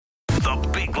The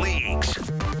big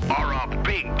leagues are a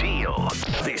big deal.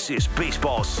 This is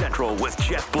Baseball Central with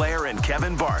Jeff Blair and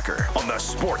Kevin Barker on the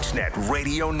Sportsnet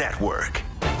Radio Network.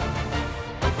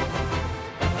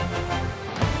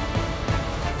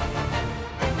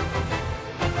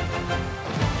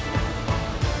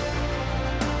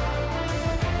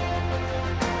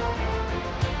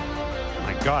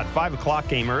 My God, 5 o'clock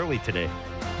game early today.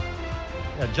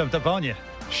 I jumped up on you.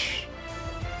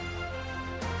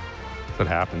 That's what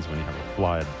happens when you have a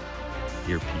flawed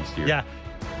earpiece here. Yeah.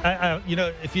 I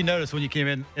if you notice when you came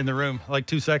in the room like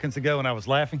 2 seconds ago and I was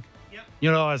laughing. Yep.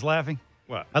 You know I was laughing?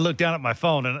 What? I look down at my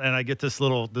phone and I get this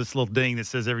little ding that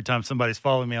says every time somebody's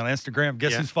following me on Instagram,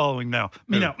 guess who's following now?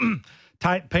 Me now.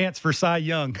 Tight Pants for Cy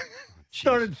Young.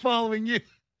 Started following you.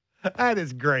 That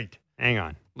is great. Hang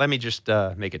on. Let me just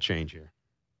make a change here.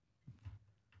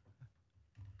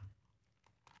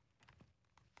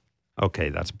 Okay,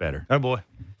 that's better. Oh, boy.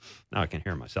 Now I can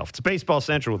hear myself. It's Baseball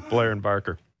Central with Blair and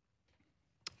Barker.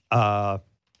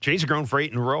 Jays are going for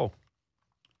 8 in a row,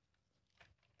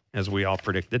 as we all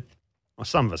predicted. Well,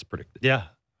 some of us predicted. Yeah,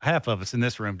 half of us in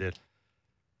this room did.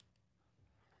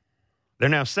 They're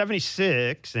now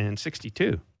 76 and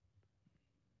 62.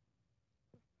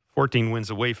 14 wins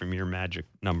away from your magic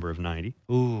number of 90.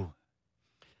 Ooh.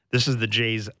 This is the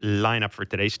Jays lineup for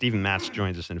today. Steven Matz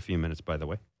joins us in a few minutes, by the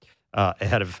way,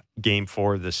 ahead of Game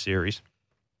 4 of this series.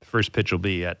 The first pitch will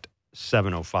be at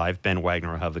 7:05. Ben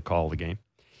Wagner will have the call of the game.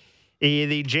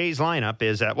 The Jays lineup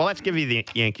is, let's give you the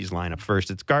Yankees lineup first.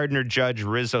 It's Gardner, Judge,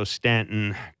 Rizzo,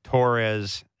 Stanton,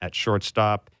 Torres at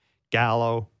shortstop,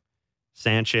 Gallo,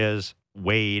 Sanchez,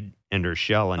 Wade, and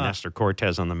Urshela, and Nestor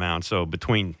Cortez on the mound. So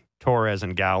between Torres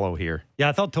and Gallo here. Yeah,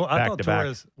 I thought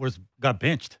Torres got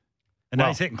benched. And now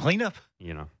he's hitting cleanup?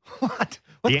 You know. What?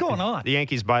 What's going on? The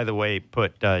Yankees, by the way,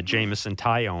 put Jamison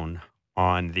Tyone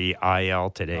on the IL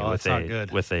today it's not good.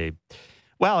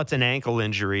 It's an ankle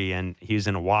injury, and he's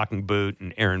in a walking boot,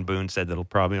 and Aaron Boone said that he'll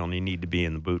probably only need to be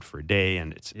in the boot for a day,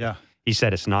 and he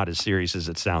said it's not as serious as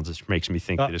it sounds, which makes me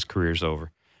think that his career's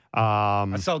over.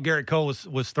 I saw Garrett Cole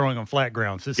was throwing on flat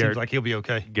ground, so it seems like he'll be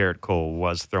okay. Garrett Cole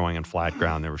was throwing on flat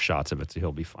ground. There were shots of it, so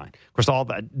he'll be fine. Of course,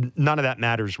 none of that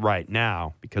matters right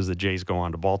now because the Jays go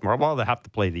on to Baltimore. Well, they have to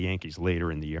play the Yankees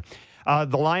later in the year.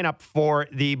 The lineup for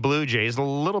the Blue Jays, a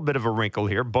little bit of a wrinkle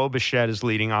here. Bo Bichette is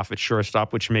leading off at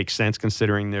shortstop, which makes sense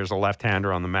considering there's a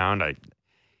left-hander on the mound.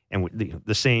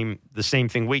 The same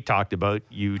thing we talked about.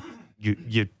 You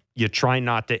try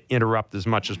not to interrupt as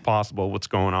much as possible what's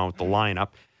going on with the lineup.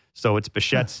 So it's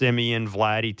Bichette, Simeon,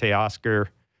 Vladdy, Teoscar,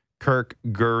 Kirk,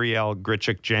 Gurriel,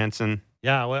 Grichuk, Jansen.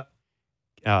 Yeah,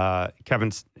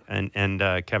 Kevin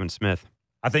and Kevin Smith.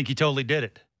 I think he totally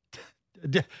did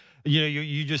it.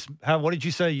 You just what did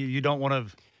you say? You don't want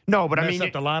to mess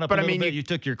up the lineup a little bit. You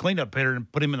took your cleanup hitter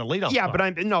and put him in the leadoff spot.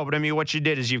 But what you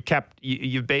did is you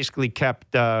basically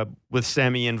kept with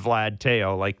Simeon, Vlad,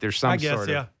 Teo. Like there's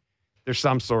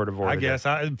some sort of order. I guess.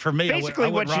 For me, basically, I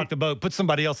would rock the boat. Put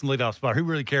somebody else in the leadoff spot. Who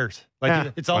really cares?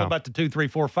 It's all about the 2, 3,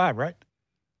 4, 5, right?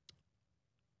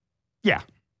 Yeah.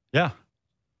 Yeah.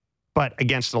 But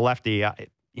against the lefty,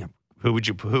 who would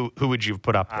you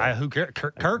put up there? Who cares?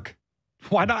 Kirk?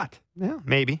 Why not? Yeah,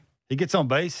 maybe. He gets on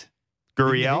base.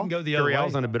 Gurriel? He can go the other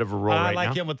Gurriel's way. on a bit of a roll right now. I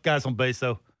like him with guys on base,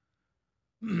 though.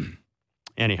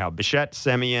 Anyhow, Bichette,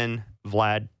 Simeon,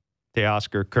 Vlad,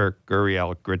 Teoscar, Kirk,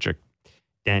 Gurriel, Grichuk,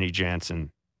 Danny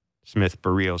Jansen, Smith,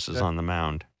 Barrios is on the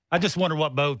mound. I just wonder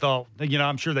what Bo thought.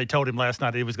 I'm sure they told him last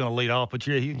night that he was going to lead off, but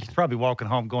he's probably walking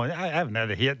home going, I haven't had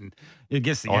a hit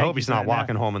against the Yankees. I hope he's not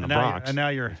walking home in the Bronx. And now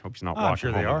I hope he's not walking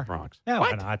home in the Bronx. Yeah,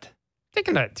 why not?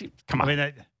 Thinking that, come on. I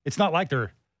mean, it's not like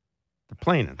they're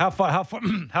playing. How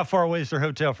far away is their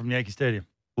hotel from Yankee Stadium?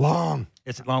 Long.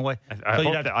 It's a long way.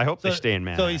 I hope they stay in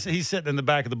Manhattan. So he's sitting in the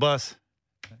back of the bus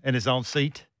in his own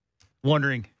seat,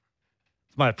 wondering,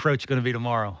 what's my approach going to be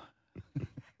tomorrow?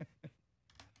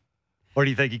 Or do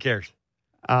you think he cares?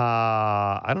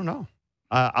 I don't know.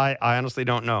 I honestly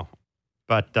don't know.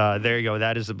 But there you go.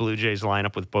 That is the Blue Jays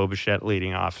lineup with Bo Bichette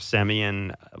leading off.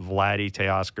 Simeon, Vladdy,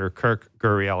 Teoscar, Kirk,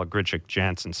 Gurriel, Grichuk,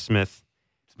 Jansen, Smith.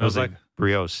 Smells like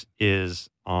Barrios is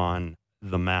on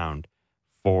the mound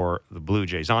for the Blue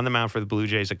Jays. On the mound for the Blue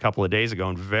Jays a couple of days ago,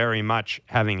 and very much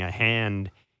having a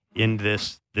hand in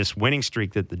this winning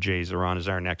streak that the Jays are on is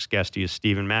our next guest. He is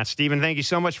Steven Matz. Steven, thank you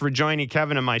so much for joining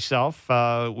Kevin and myself.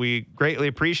 We greatly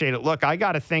appreciate it. Look, I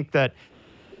got to think that,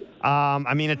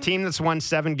 a team that's won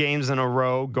 7 games in a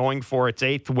row, going for its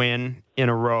 8th win in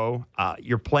a row,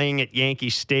 you're playing at Yankee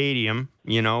Stadium.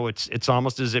 It's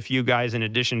almost as if you guys, in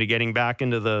addition to getting back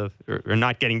into or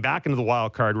not getting back into the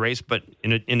wild card race, but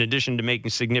in addition to making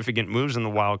significant moves in the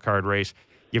wild card race,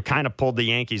 you've kind of pulled the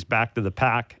Yankees back to the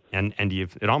pack, and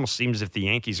it almost seems as if the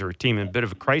Yankees are a team in a bit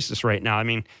of a crisis right now. I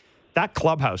mean, that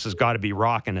clubhouse has got to be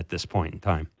rocking at this point in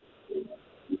time.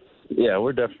 Yeah,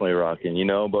 we're definitely rocking,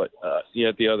 but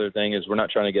the other thing is we're not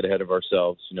trying to get ahead of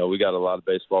ourselves. We got a lot of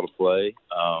baseball to play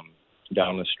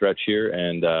down the stretch here,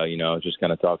 and, just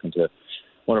kind of talking to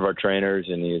one of our trainers,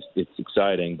 and it's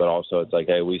exciting, but also it's like,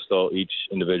 hey, each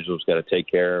individual's got to take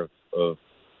care of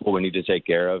what we need to take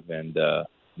care of, and,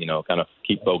 kind of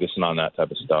keep focusing on that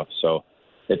type of stuff. So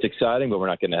it's exciting, but we're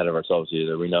not getting ahead of ourselves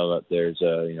either. We know that there's,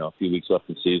 a few weeks left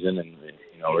in the season, and,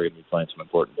 we're going to be playing some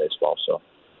important baseball, so.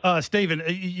 Stephen,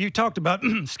 you talked about,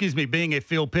 being a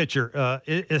field pitcher.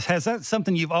 Has that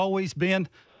something you've always been,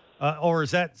 or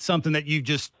is that something that you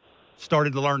just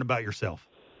started to learn about yourself?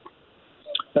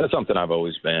 That's something I've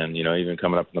always been, even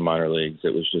coming up in the minor leagues.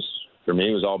 It was just, for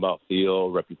me, it was all about feel,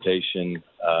 repetition,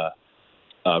 and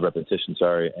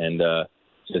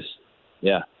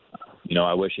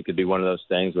I wish it could be one of those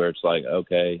things where it's like,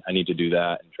 okay, I need to do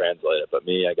that and translate it. But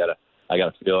me, I gotta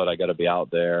feel it. I gotta be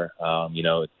out there.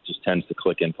 It just tends to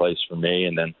click in place for me,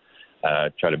 and then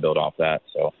try to build off that.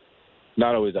 So,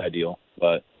 not always ideal,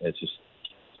 but it's just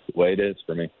the way it is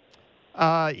for me.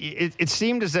 It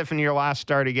seemed as if in your last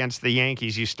start against the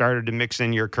Yankees, you started to mix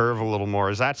in your curve a little more.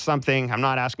 Is that something? I'm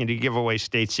not asking you to give away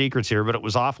state secrets here, but it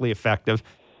was awfully effective.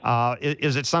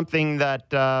 Is it something that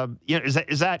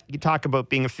is that you talk about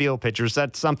being a field pitcher? Is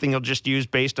that something you'll just use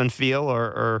based on feel,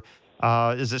 or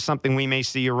is this something we may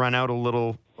see you run out a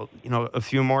little, a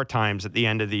few more times at the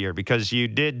end of the year? Because you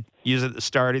did use it at the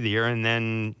start of the year, and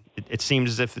then it seems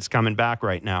as if it's coming back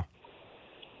right now.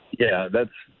 Yeah, that's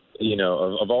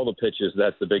of all the pitches,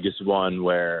 that's the biggest one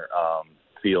where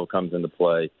feel comes into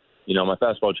play. My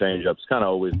fastball changeup's kind of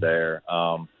always there,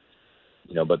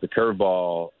 but the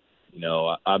curveball.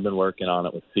 I've been working on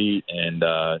it with Pete, and,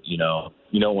 you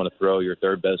don't want to throw your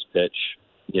third best pitch,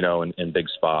 in big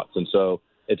spots. And so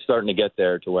it's starting to get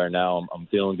there to where now I'm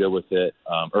feeling good with it.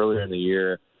 Earlier in the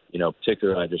year,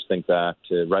 particularly I just think back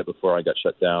to right before I got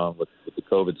shut down with the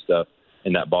COVID stuff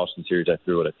in that Boston series, I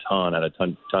threw it a ton of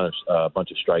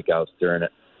bunch of strikeouts during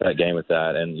that game with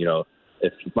that. And,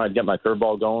 if I get my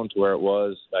curveball going to where it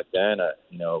was back then,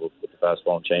 with the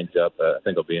fastball and changeup, I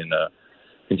think I'll be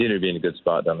continue to be in a good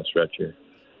spot down the stretch here.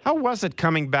 How was it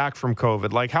coming back from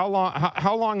COVID? Like how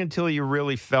long until you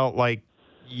really felt like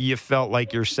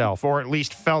yourself, or at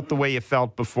least felt the way you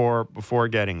felt before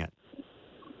getting it?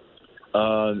 It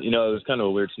was kind of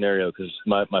a weird scenario because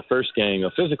my first game,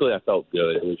 physically I felt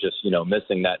good. It was just,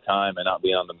 missing that time and not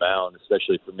being on the mound,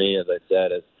 especially for me, as I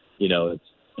said, it's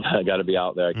I got to be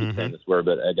out there. I keep saying this word,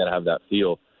 but I got to have that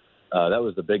feel. That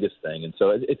was the biggest thing. And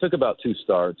so it took about 2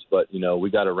 starts, but, we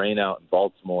got a rain out in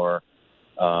Baltimore,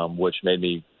 which made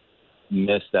me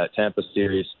miss that Tampa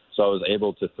series. So I was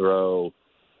able to throw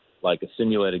like a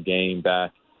simulated game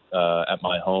back at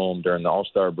my home during the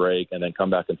All-Star break and then come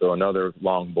back and throw another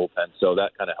long bullpen. So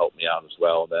that kind of helped me out as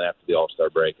well. Then after the All-Star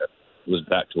break, I was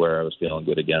back to where I was feeling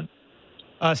good again.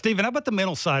 Stephen, how about the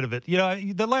mental side of it?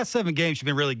 The last 7 games you've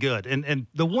been really good. And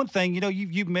the one thing,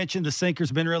 you've mentioned the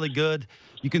sinker's been really good.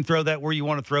 You can throw that where you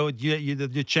want to throw it.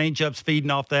 The change-up's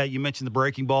feeding off that. You mentioned the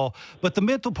breaking ball. But the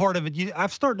mental part of it,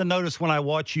 I've started to notice when I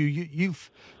watch you've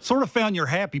sort of found your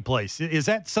happy place. Is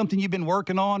that something you've been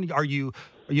working on? Are you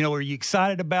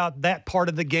excited about that part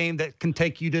of the game that can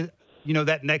take you to,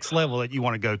 that next level that you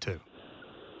want to go to?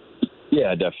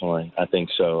 Yeah, definitely. I think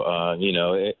so.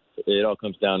 It all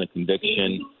comes down to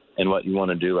conviction and what you want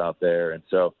to do out there. And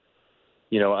so,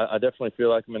 I definitely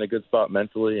feel like I'm in a good spot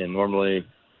mentally. And normally,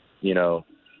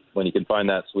 when you can find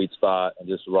that sweet spot and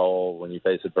just roll when you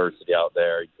face adversity out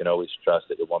there, you can always trust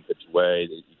that you're one pitch away,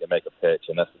 that you can make a pitch,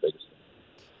 and that's the biggest thing.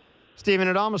 Stephen,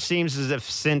 it almost seems as if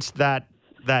since that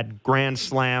grand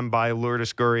slam by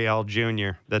Lourdes Gurriel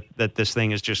Jr., that this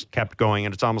thing has just kept going,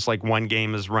 and it's almost like one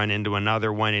game has run into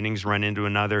another, one inning's run into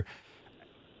another.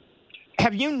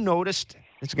 Have you noticed,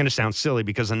 it's going to sound silly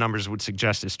because the numbers would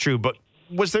suggest it's true, but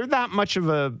was there that much of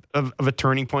a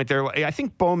turning point there? I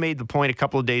think Bo made the point a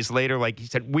couple of days later, like he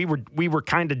said, we were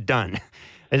kind of done.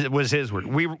 It was his word.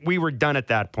 We were done at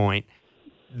that point.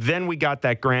 Then we got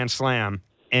that grand slam,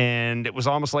 and it was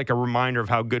almost like a reminder of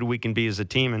how good we can be as a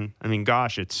team. And, I mean,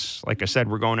 gosh, it's, like I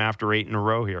said, we're going after 8 in a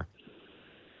row here.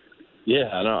 Yeah,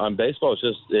 I know. Baseball is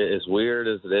just as weird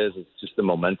as it is. It's just a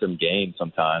momentum game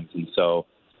sometimes. And so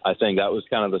I think that was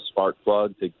kind of the spark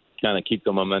plug to kind of keep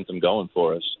the momentum going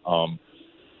for us.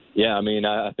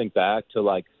 I think back to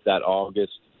like that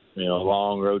August,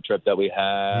 long road trip that we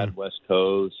had, West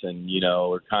Coast, and,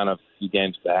 we're kind of a few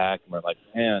games back, and we're like,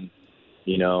 man,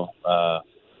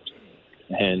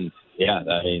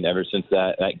 ever since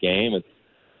that game,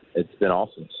 it's been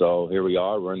awesome. So here we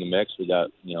are. We're in the mix. We got,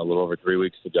 a little over 3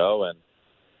 weeks to go, and,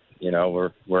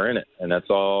 we're in it. And that's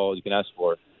all you can ask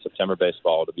for. September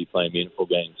baseball, to be playing meaningful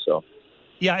games. So,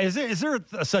 yeah, is there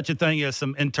such a thing as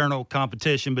some internal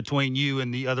competition between you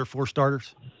and the other 4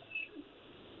 starters?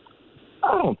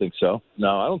 I don't think so.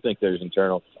 No, I don't think there's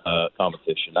internal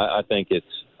competition. I think it's,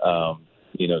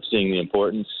 seeing the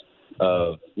importance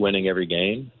of winning every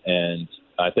game. And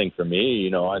I think for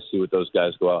me, I see what those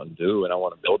guys go out and do, and I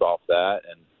want to build off that.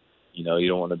 And, you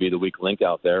don't want to be the weak link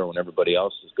out there when everybody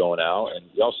else is going out. And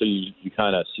also you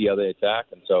kind of see how they attack.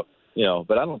 And so,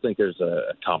 but I don't think there's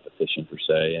a competition per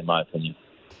se, in my opinion.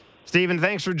 Stephen,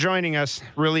 thanks for joining us.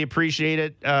 Really appreciate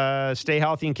it. Stay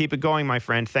healthy and keep it going, my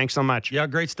friend. Thanks so much. Yeah,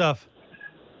 great stuff.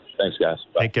 Thanks, guys.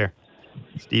 Bye. Take care.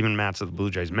 Stephen Matz of the Blue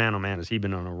Jays. Man, oh, man, has he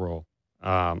been on a roll.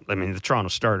 The Toronto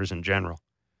starters in general.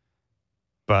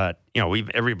 But,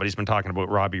 everybody's been talking about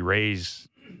Robbie Ray's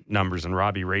numbers and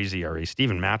Robbie Ray's ERA.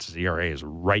 Stephen Matz's ERA is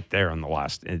right there in the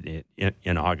last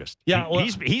in August. Yeah, well,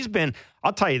 he's been.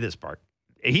 I'll tell you this, Bart.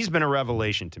 He's been a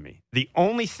revelation to me. The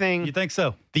only thing you think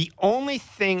so? The only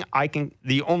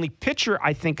pitcher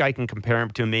I think I can compare him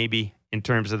to, maybe in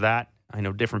terms of that. I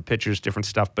know different pitchers, different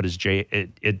stuff, but it's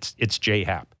J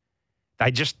Happ.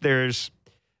 There's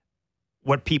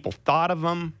what people thought of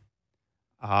him.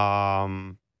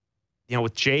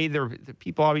 With Jay, the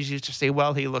people always used to say,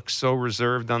 well, he looks so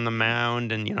reserved on the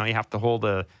mound, and, you have to hold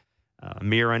a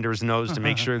mirror under his nose to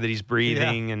make sure that he's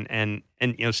breathing. Yeah.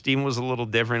 And Steven was a little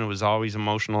different. It was always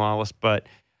emotional, all this. But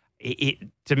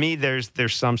to me, there's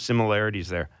some similarities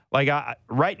there. Like,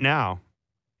 right now,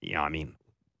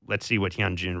 let's see what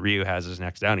Hyunjin Ryu has his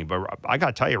next outing. But I got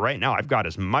to tell you right now, I've got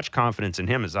as much confidence in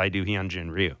him as I do Hyunjin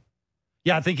Ryu.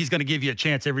 Yeah, I think he's going to give you a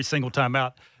chance every single time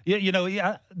out.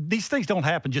 These things don't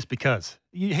happen just because.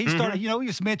 He started, he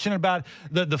was mentioning about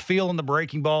the feel in the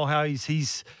breaking ball, how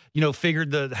he's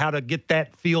figured how to get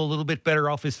that feel a little bit better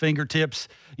off his fingertips.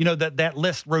 That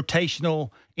less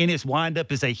rotational in his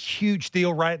windup is a huge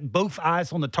deal, right? Both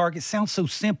eyes on the target. Sounds so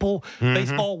simple.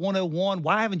 Baseball 101.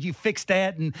 Why haven't you fixed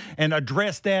that and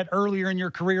addressed that earlier in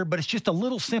your career? But it's just a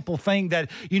little simple thing that,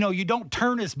 you don't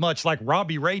turn as much like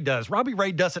Robbie Ray does. Robbie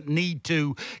Ray doesn't need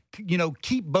to,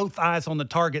 keep both eyes on the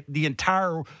target the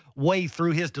entire way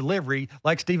through his delivery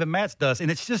like Stephen Matz does. And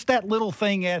it's just that little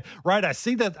thing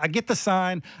I get the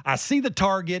sign, I see the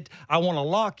target, I want to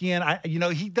lock in.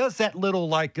 He does that little,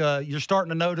 like you're starting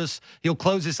to notice, he'll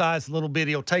close his eyes a little bit,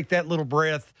 he'll take that little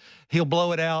breath, he'll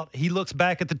blow it out, he looks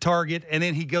back at the target, and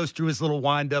then he goes through his little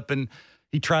windup and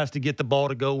he tries to get the ball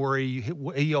to go where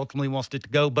he ultimately wants it to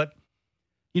go. But,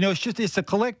 it's a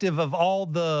collective of all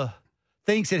the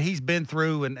things that he's been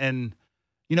through, and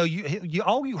you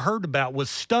all you heard about was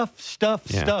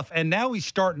stuff, and now he's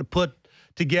starting to put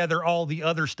together all the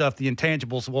other stuff, the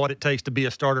intangibles of what it takes to be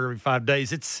a starter every 5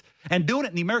 days. And doing it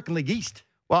in the American League East.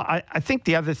 Well, I think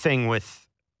the other thing with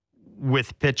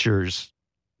pitchers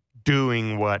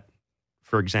doing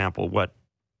for example, what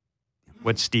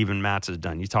Stephen Matz has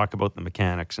done. You talk about the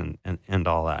mechanics and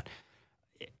all that.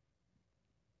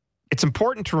 It's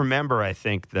important to remember, I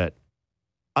think, that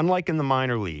unlike in the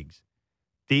minor leagues,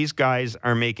 these guys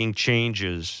are making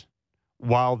changes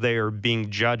while they are being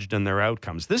judged on their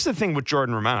outcomes. This is the thing with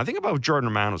Jordan Romano. I think about what Jordan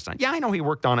Romano's done. Yeah, I know he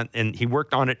worked on it, and he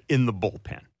worked on it in the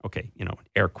bullpen. Okay,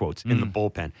 air quotes, in the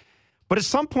bullpen. But at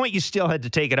some point, you still had to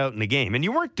take it out in the game. And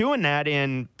you weren't doing that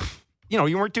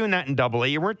you weren't doing that in AA.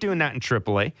 You weren't doing that in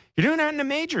AAA. You're doing that in the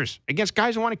majors against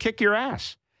guys who want to kick your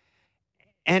ass.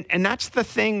 And that's the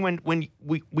thing when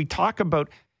we talk about.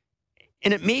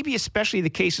 And it may be especially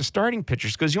the case of starting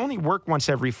pitchers because you only work once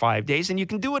every 5 days, and you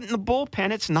can do it in the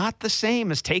bullpen. It's not the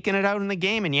same as taking it out in the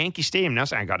game in Yankee Stadium. Now,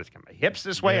 I got to get my hips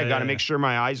this way. I got to make sure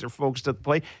my eyes are focused at the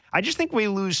plate. I just think we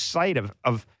lose sight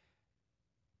of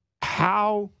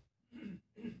how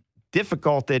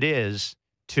difficult it is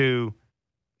to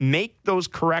make those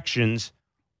corrections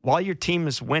while your team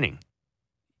is winning,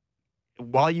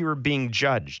 while you're being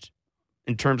judged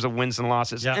in terms of wins and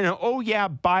losses. Yeah. And,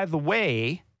 by the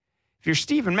way, if you're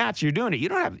Stephen Matz, you're doing it. You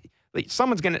don't have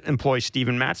someone's going to employ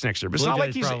Stephen Matz next year, but it's not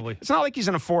like he's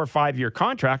in a 4 or 5 year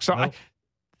contract. So nope.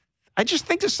 I just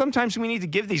think that sometimes we need to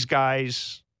give these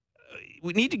guys a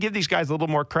little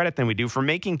more credit than we do for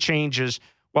making changes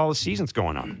while the season's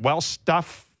going on. While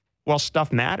stuff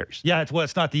matters. Yeah,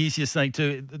 it's not the easiest thing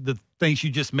to the things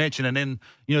you just mentioned, and then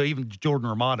even Jordan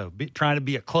Romano trying to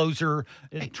be a closer,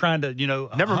 trying to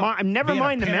never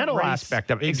mind the mental aspect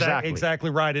of it.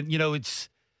 Exactly right, and it's.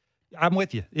 I'm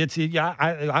with you.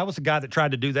 I was a guy that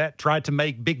tried to do that, tried to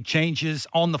make big changes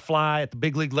on the fly at the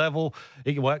big league level.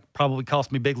 Probably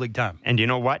cost me big league time. And you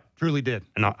know what? Truly did.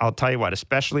 And I'll tell you what,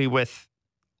 especially with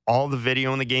all the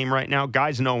video in the game right now,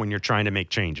 guys know when you're trying to make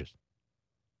changes.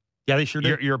 Yeah, they sure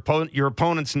do. Your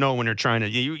opponents know when you're trying to.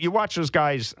 You watch those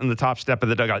guys on the top step of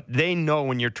the dugout. They know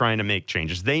when you're trying to make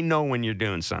changes. They know when you're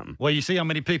doing something. Well, you see how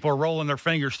many people are rolling their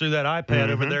fingers through that iPad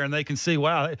over there, and they can see,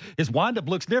 wow, his windup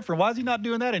looks different. Why is he not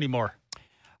doing that anymore?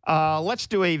 Let's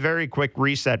do a very quick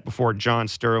reset before John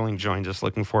Sterling joins us.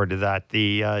 Looking forward to that.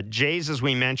 The Jays, as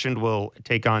we mentioned, will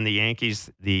take on the Yankees,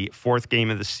 the fourth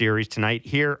game of the series tonight.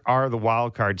 Here are the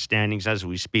wild card standings as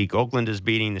we speak. Oakland is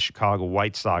beating the Chicago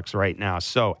White Sox right now.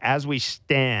 So as we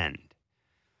stand,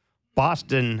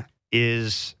 Boston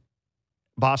holds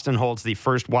the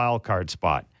first wild card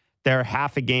spot. They're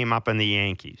half a game up on the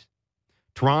Yankees.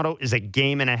 Toronto is a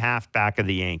game and a half back of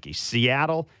the Yankees.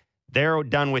 Seattle, they're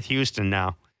done with Houston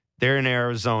now. They're in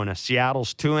Arizona.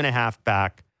 Seattle's 2.5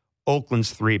 back.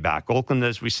 Oakland's 3 back. Oakland,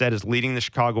 as we said, is leading the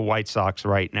Chicago White Sox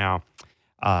right now.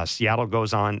 Seattle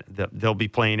goes on. They'll be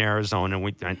playing Arizona.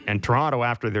 And Toronto,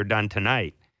 after they're done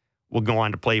tonight, will go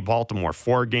on to play Baltimore.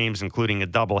 4 games, including a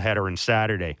doubleheader on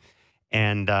Saturday.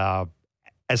 And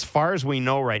as far as we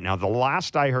know right now, the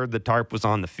last I heard, the tarp was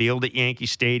on the field at Yankee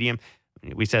Stadium.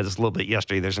 We said this a little bit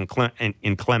yesterday. There's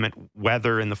inclement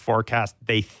weather in the forecast.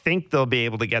 They think they'll be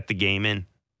able to get the game in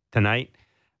tonight.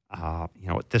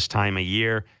 At this time of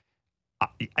year,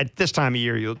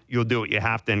 you'll do what you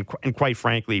have to. And quite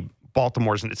frankly,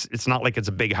 Baltimore's it's not like it's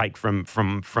a big hike from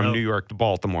New York to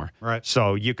Baltimore. Right.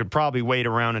 So you could probably wait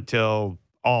around until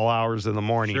all hours of the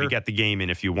morning to get the game in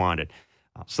if you wanted.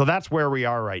 So that's where we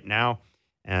are right now.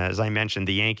 As I mentioned,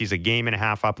 the Yankees a game and a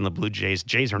half up on the Blue Jays.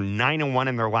 Jays are 9-1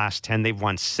 in their last 10. They've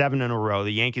won 7 in a row.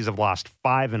 The Yankees have lost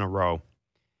 5 in a row.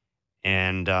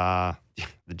 And the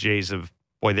Jays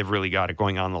they've really got it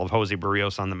going on. They'll have Jose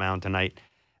Barrios on the mound tonight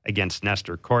against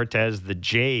Nestor Cortez. The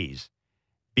Jays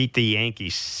beat the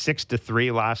Yankees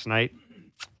 6-3 last night.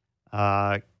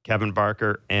 Kevin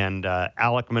Barker and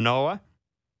Alek Manoah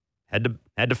had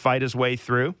to fight his way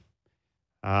through.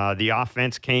 The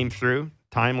offense came through,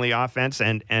 timely offense,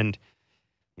 and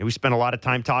we spent a lot of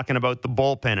time talking about the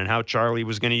bullpen and how Charlie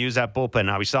was going to use that bullpen.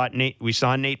 Now we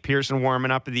saw Nate Pearson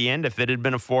warming up at the end. If it had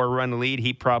been a 4-run lead,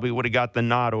 he probably would have got the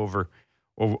nod over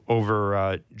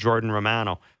Jordan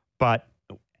Romano. But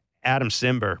Adam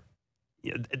Cimber,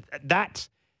 that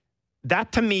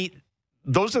to me,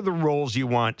 those are the roles you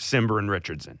want Cimber and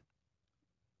Richards in.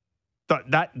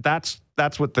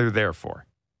 That's what they're there for,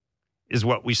 is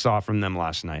what we saw from them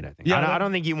last night, I think. Yeah, I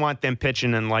don't think you want them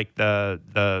pitching in like the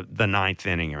ninth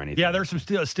inning or anything. Yeah, there's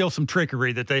still some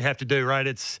trickery that they have to do, right?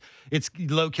 It's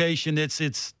location,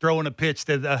 it's throwing a pitch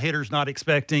that a hitter's not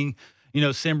expecting.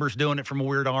 Cimber's doing it from a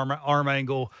weird arm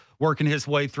angle, working his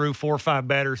way through 4 or 5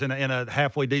 batters in a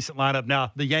halfway decent lineup.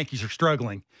 Now, the Yankees are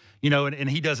struggling, and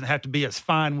he doesn't have to be as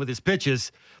fine with his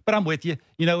pitches. But I'm with you.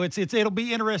 It'll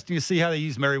be interesting to see how they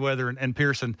use Merriweather and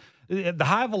Pearson. The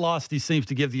high velocity seems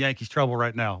to give the Yankees trouble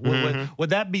right now.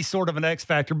 Would that be sort of an X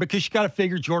factor? Because you got to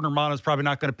figure Jordan Romano's probably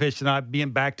not going to pitch tonight,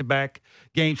 being back-to-back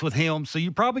games with him. So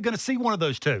you're probably going to see one of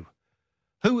those two.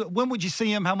 When would you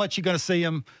see him? How much you going to see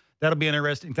him? That'll be an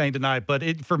interesting thing tonight. But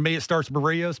for me, it starts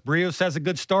Barrios. Barrios has a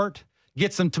good start.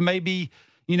 Gets them to maybe,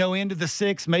 into the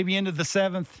 6th, maybe into the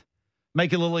 7th.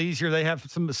 Make it a little easier. They have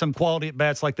some quality at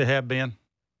bats like they have been.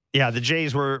 Yeah, the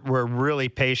Jays were really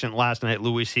patient last night.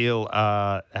 Luis Gil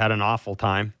had an awful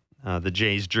time. The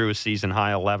Jays drew a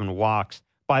season-high 11 walks.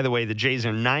 By the way, the Jays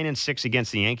are 9-6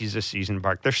 against the Yankees this season,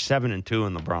 Bark. They're 7-2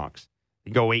 in the Bronx.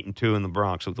 They go 8-2 in the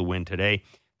Bronx with the win today.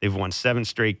 They've won 7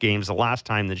 straight games. The last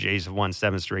time the Jays have won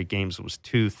 7 straight games was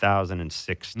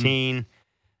 2016.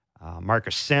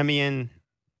 Marcus Semien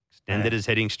extended his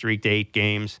hitting streak to 8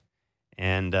 games.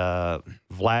 And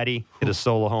Vladdy hit a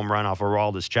solo home run off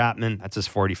Aroldis Chapman. That's his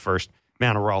 41st.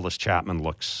 Man, Aroldis Chapman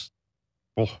looks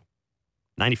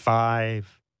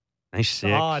 95,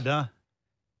 96. Odd, huh?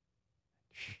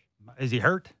 Is he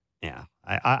hurt? Yeah.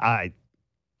 I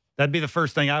That'd be the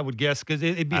first thing I would guess, because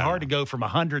it'd be hard to go from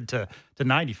 100 to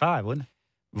 95, wouldn't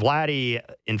it? Vladdy,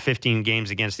 in 15 games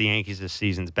against the Yankees this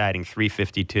season, is batting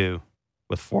 .352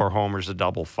 with 4 homers, a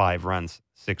double, 5 runs,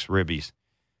 6 ribbies.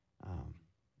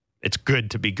 It's good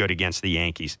to be good against the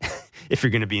Yankees if you're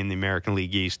going to be in the American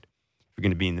League East. If you're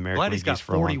going to be in the American League East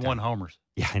for a long time. Vladdy's got 41 homers.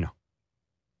 Yeah, I know.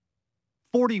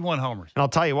 41 homers. And I'll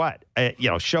tell you what,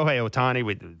 Shohei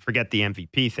Ohtani, forget the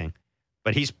MVP thing,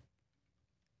 but he's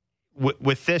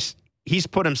with this, he's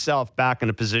put himself back in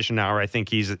a position now where I think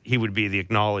he would be the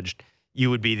acknowledged. You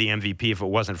would be the MVP if it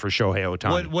wasn't for Shohei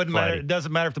Ohtani. Wouldn't matter. It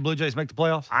doesn't matter if the Blue Jays make the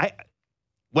playoffs.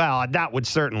 Well, that would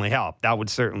certainly help. That would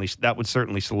certainly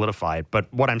solidify it.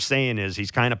 But what I'm saying is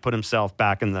he's kind of put himself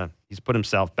back in the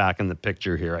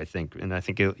picture here, I think, and I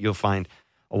think you'll find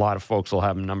a lot of folks will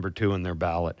have him number 2 in their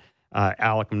ballot.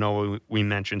 Alek Manoah, we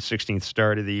mentioned, 16th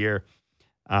start of the year.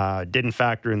 Didn't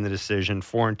factor in the decision.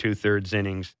 4 2/3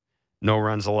 innings. No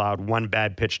runs allowed. 1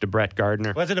 bad pitch to Brett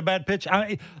Gardner. Was it a bad pitch?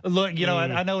 I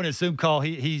know in his Zoom call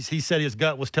he said his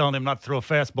gut was telling him not to throw a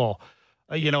fastball.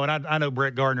 And I know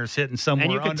Brett Gardner's hitting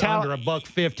somewhere under a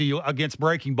 $150 against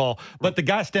breaking ball. But the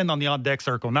guy standing on the on-deck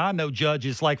circle. Now, I know Judge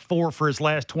is like 4 for his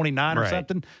last 29 or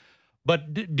something.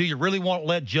 But do you really want to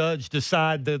let Judge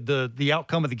decide the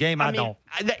outcome of the game? I don't.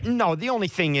 No, the only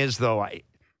thing is, though,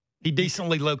 he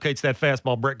decently locates that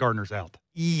fastball. Brett Gardner's out.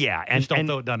 Yeah. Just don't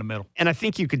throw it down the middle. And I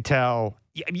think you could tell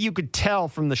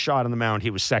from the shot on the mound he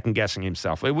was second-guessing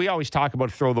himself. We always talk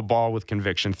about throw the ball with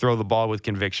conviction.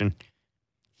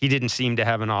 He didn't seem to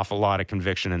have an awful lot of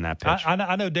conviction in that pitch.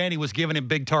 I know Danny was giving him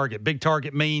big target. Big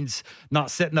target means not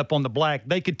setting up on the black.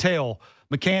 They could tell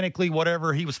mechanically,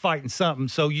 whatever, he was fighting something.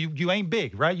 So you aim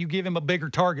big, right? You give him a bigger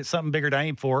target, something bigger to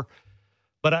aim for.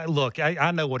 But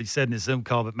I know what he said in his Zoom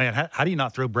call, but man, how do you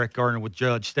not throw Brett Gardner with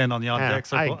Judge stand on the on-deck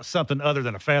circle? Something other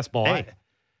than a fastball.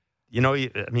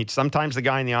 Hey, sometimes the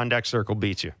guy in the on-deck circle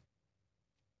beats you.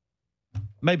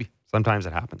 Maybe. Sometimes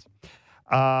it happens.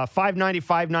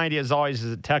 590 as always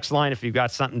is a text line. If you've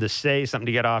got something to say, something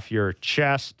to get off your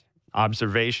chest,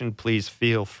 observation, please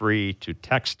feel free to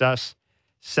text us.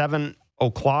 7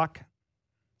 o'clock,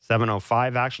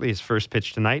 7:05 actually, his first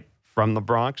pitch tonight from the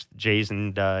Bronx. Jays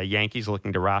and Yankees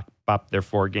looking to wrap up their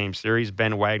 4-game series.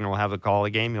 Ben Wagner will have the call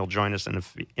of the game. He'll join us in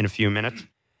a few minutes,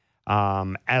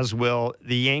 as will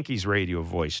the Yankees radio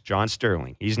voice, John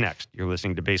Sterling. He's next. You're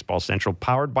listening to Baseball Central,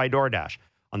 powered by DoorDash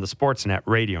on the Sportsnet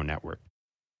Radio Network.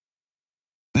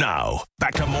 Now,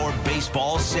 back to more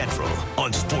Baseball Central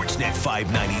on Sportsnet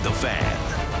 590 The Fan.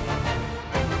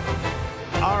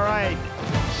 All right,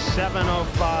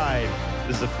 7:05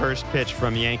 is the first pitch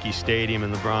from Yankee Stadium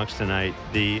in the Bronx tonight.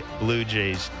 The Blue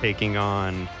Jays taking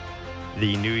on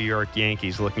the New York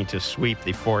Yankees, looking to sweep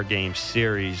the 4-game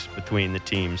series between the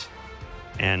teams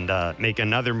and make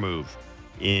another move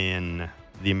in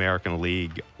the American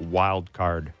League wild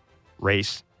card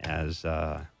race as,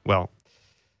 I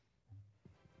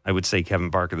would say,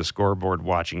 Kevin Barker, the scoreboard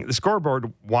watching was,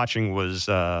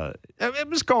 it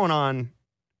was going on.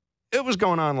 It was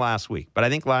going on last week, but I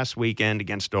think last weekend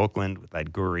against Oakland with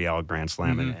that Gurriel grand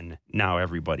slam, and now I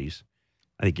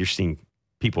think you're seeing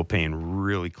people paying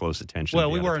really close attention. Well,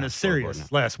 we weren't as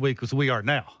serious last week as we are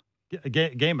now. A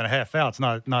game and a half out's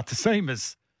not the same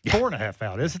as 4.5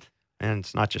 out, is it? And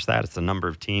it's not just that; it's the number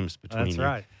of teams between.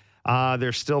 That's right.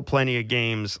 There's still plenty of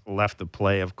games left to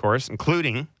play, of course,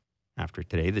 including after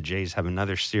today, the Jays have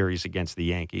another series against the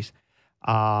Yankees.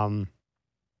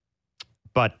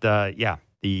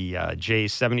 The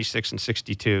Jays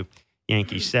 76-62,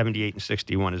 Yankees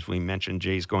 78-61, as we mentioned.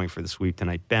 Jays going for the sweep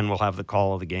tonight. Ben will have the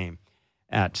call of the game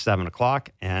at 7 o'clock,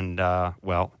 and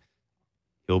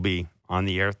he'll be on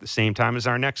the air at the same time as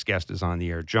our next guest is on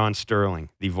the air, John Sterling,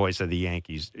 the voice of the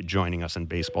Yankees, joining us in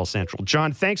Baseball Central.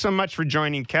 John, thanks so much for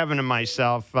joining Kevin and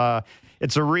myself.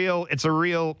 It's a real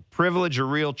privilege, a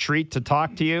real treat to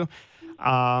talk to you.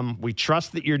 We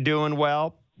trust that you're doing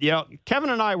well.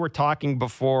 Kevin and I were talking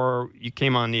before you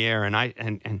came on the air, and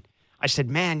I said,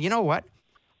 man, you know what?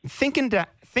 Thinking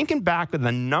back of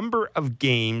the number of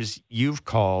games you've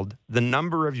called, the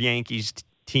number of Yankees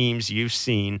teams you've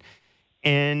seen,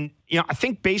 and I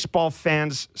think baseball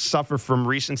fans suffer from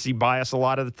recency bias a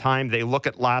lot of the time. They look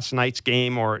at last night's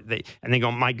game and they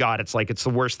go, my God, it's the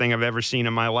worst thing I've ever seen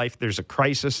in my life. There's a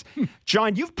crisis.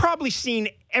 John, you've probably seen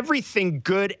everything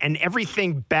good and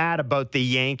everything bad about the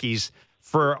Yankees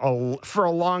for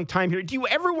a long time here. Do you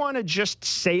ever want to just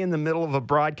say in the middle of a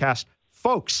broadcast,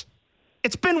 folks,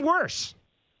 it's been worse?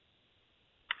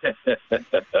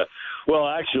 Well,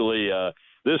 actually,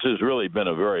 this has really been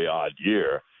a very odd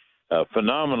year. A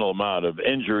phenomenal amount of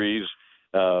injuries,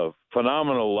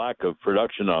 phenomenal lack of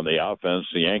production on the offense.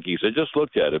 The Yankees, I just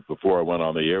looked at it before I went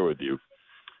on the air with you.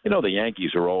 The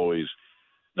Yankees are always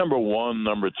number 1,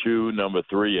 number 2, number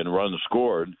 3 in runs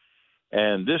scored.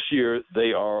 And this year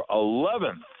they are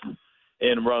 11th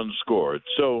in runs scored.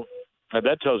 So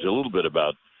that tells you a little bit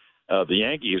about the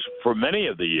Yankees. For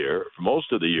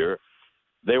most of the year,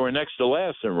 they were next to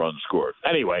last in runs scored.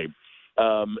 Anyway,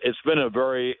 it's been a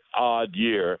very odd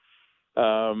year.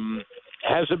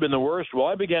 Has it been the worst? Well,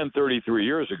 I began 33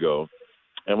 years ago,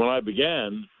 and when I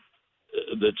began,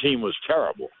 the team was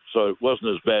terrible. So it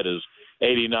wasn't as bad as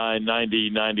 89, 90,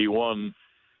 91,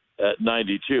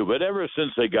 92. But ever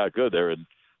since they got good, they've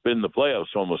been in the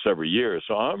playoffs almost every year.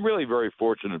 So I'm really a very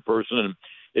fortunate person. And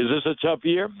is this a tough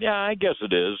year? Yeah, I guess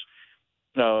it is.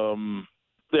 There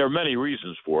are many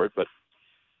reasons for it, but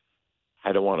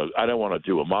I don't want to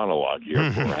do a monologue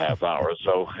here for a half hour,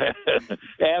 so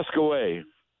ask away.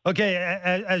 Okay,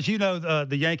 as you know,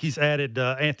 the Yankees added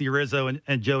Anthony Rizzo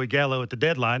and Joey Gallo at the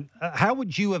deadline. How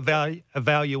would you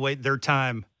evaluate their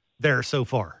time there so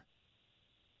far?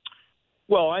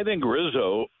 Well, I think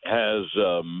Rizzo has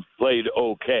played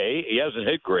okay. He hasn't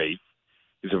hit great.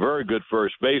 He's a very good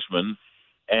first baseman,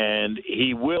 and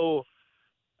he will,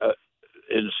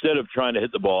 instead of trying to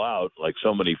hit the ball out like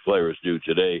so many players do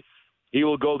today, he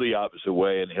will go the opposite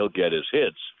way and he'll get his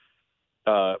hits.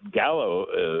 Gallo,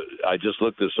 I just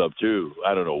looked this up too.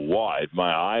 I don't know why.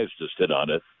 My eyes just hit on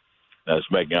it. That's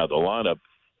making out the lineup.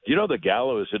 Do you know that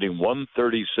Gallo is hitting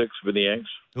 136 for the Yanks?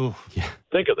 Ooh, yeah.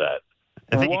 Think of that.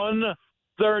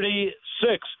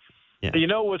 136. Yeah. You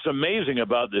know what's amazing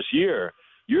about this year?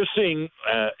 You're seeing,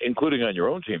 including on your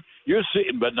own team, you're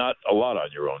seeing, but not a lot on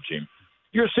your own team,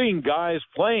 you're seeing guys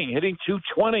playing, hitting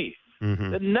 220.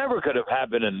 Mm-hmm. That never could have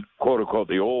happened in, quote-unquote,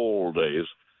 the old days.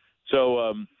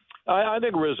 So I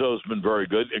think Rizzo's been very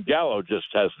good. And Gallo just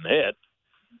hasn't hit.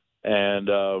 And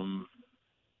the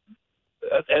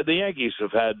Yankees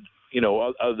have had,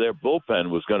 their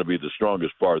bullpen was going to be the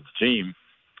strongest part of the team,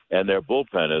 and their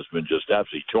bullpen has been just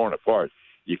absolutely torn apart.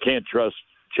 You can't trust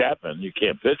Chapman. You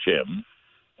can't pitch him.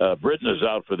 Britton is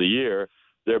out for the year.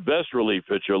 Their best relief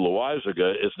pitcher,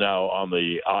 Loaizaga, is now on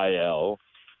the IL.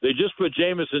 They just put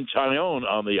Jameson Taillon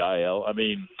on the IL. I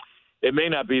mean, it may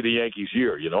not be the Yankees'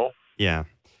 year, Yeah.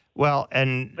 Well,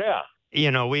 and yeah.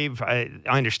 I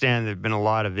understand there have been a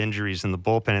lot of injuries in the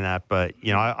bullpen and that, but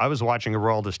I was watching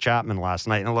Aroldis Chapman last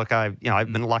night, and look, I've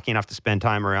been lucky enough to spend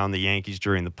time around the Yankees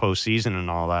during the postseason and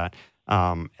all that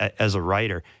as a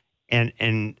writer,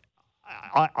 and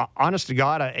I, honest to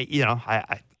God,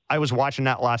 I was watching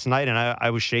that last night and I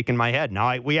was shaking my head. Now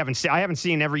I haven't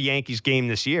seen every Yankees game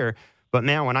this year, but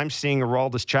man, when I'm seeing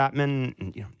Aroldis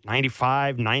Chapman,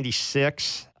 95,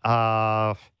 96.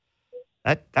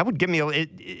 That would give me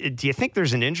do you think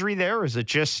there's an injury there, or is it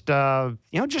just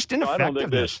just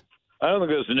ineffectiveness? I don't think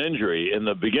there's an injury. In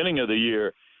the beginning of the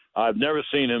year, I've never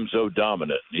seen him so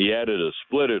dominant. He added a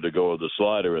splitter to go with the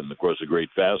slider and, of course, a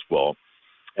great fastball.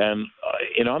 And,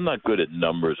 I'm not good at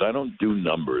numbers. I don't do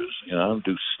numbers. I don't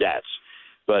do stats.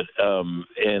 But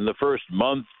in the first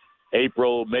month,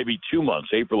 April, maybe 2 months,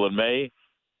 April and May,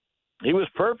 he was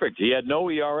perfect. He had no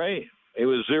ERA. It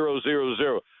was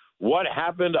 0.00. What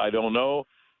happened, I don't know,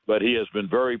 but he has been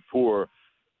very poor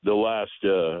the last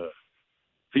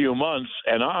few months,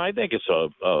 and I think it's a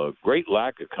great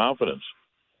lack of confidence.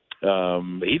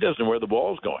 He doesn't know where the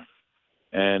ball's going.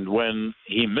 And when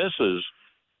he misses,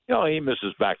 he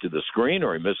misses back to the screen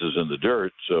or he misses in the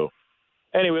dirt. So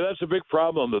anyway, that's a big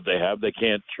problem that they have. They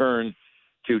can't turn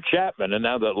to Chapman, and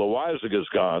now that Loaizaga's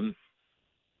gone,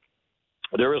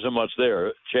 there isn't much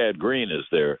there. Chad Green is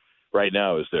there right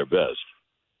now, is their best.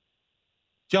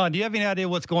 John, do you have any idea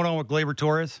what's going on with Gleyber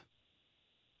Torres?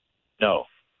 No,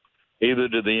 either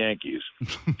do the Yankees.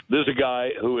 There's a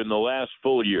guy who in the last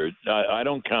full year, I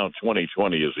don't count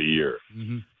 2020 as a year,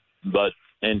 but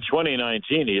in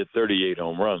 2019 he hit 38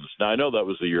 home runs. Now, I know that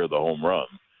was the year of the home run,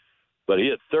 but he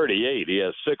hit 38. He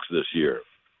has 6 this year.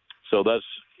 So that's,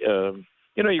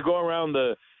 you go around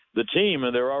the team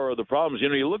and there are other problems.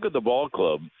 You look at the ball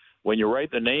club when you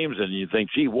write the names and you think,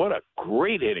 gee, what a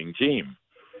great hitting team.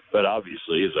 But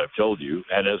obviously, as I've told you,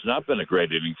 it has not been a great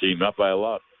hitting team, not by a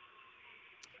lot.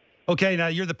 Okay, now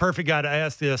you're the perfect guy to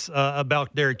ask this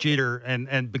about Derek Jeter,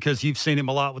 and because you've seen him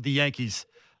a lot with the Yankees.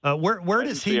 Where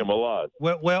does he? I didn't see him a lot.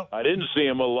 Well, I didn't see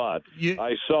him a lot.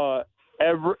 I saw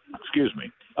every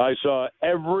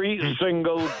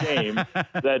single game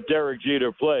that Derek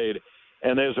Jeter played,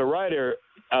 and there's a writer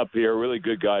up here, a really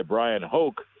good guy, Brian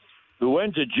Hoke, who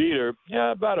went to Jeter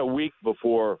about a week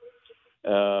before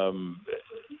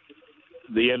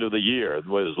the end of the year, it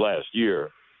was last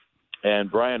year, and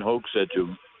Brian Hoke said to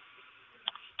him,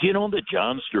 do you know that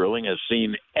John Sterling has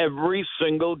seen every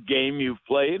single game you've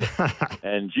played?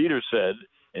 And Jeter said,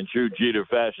 in true Jeter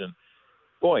fashion,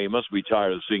 boy, he must be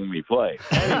tired of seeing me play.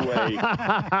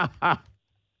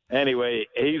 Anyway,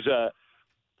 he's a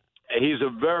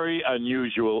very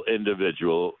unusual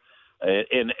individual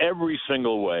in every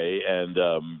single way, and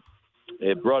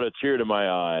it brought a tear to my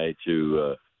eye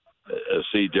to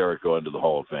see Derek go into the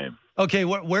Hall of Fame. Okay,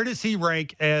 where does he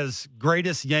rank as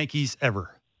greatest Yankees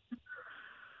ever?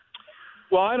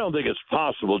 Well, I don't think it's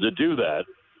possible to do that.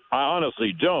 I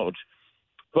honestly don't.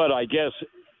 But I guess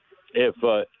if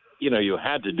you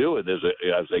had to do it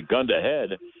as a gun to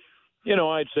head,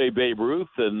 I'd say Babe Ruth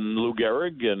and Lou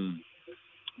Gehrig and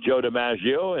Joe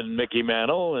DiMaggio and Mickey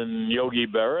Mantle and Yogi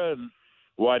Berra and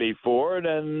Whitey Ford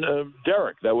and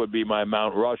Derek. That would be my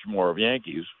Mount Rushmore of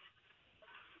Yankees.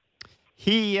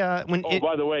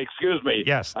 By the way, excuse me.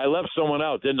 Yes. I left someone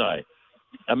out, didn't I?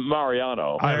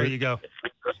 Mariano. There you go.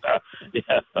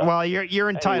 Yeah. Well, you're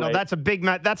entitled. Anyway. That's a big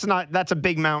mount. That's a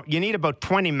big mount. You need about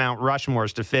 20 Mount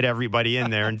Rushmores to fit everybody in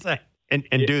there and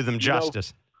do them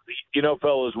justice.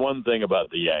 Fellas, one thing about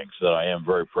the Yanks that I am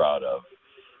very proud of,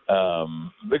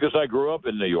 because I grew up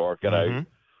in New York and I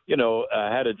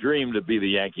had a dream to be the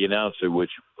Yankee announcer,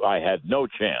 which I had no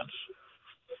chance.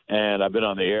 And I've been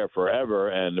on the air forever,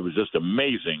 and it was just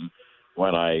amazing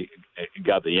when I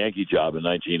got the Yankee job in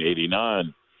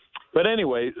 1989. But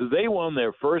anyway, they won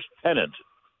their first pennant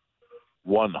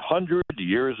 100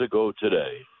 years ago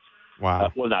today.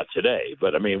 Wow. Well, not today,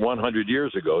 but 100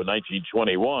 years ago,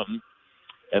 1921.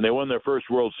 And they won their first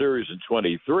World Series in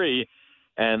 23.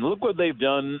 And look what they've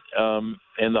done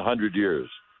in the 100 years.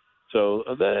 So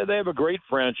they have a great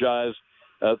franchise.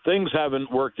 Things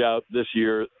haven't worked out this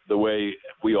year the way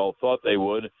we all thought they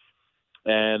would.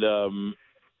 And,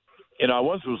 I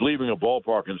once was leaving a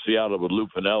ballpark in Seattle with Lou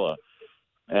Piniella,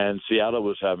 and Seattle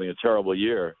was having a terrible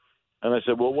year. And I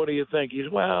said, well, what do you think? He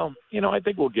said, well, I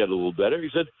think we'll get a little better. He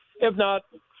said, if not,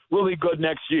 we'll be good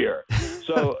next year.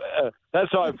 So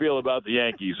that's how I feel about the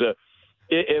Yankees.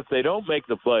 If they don't make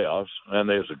the playoffs, and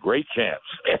there's a great chance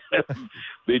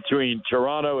between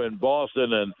Toronto and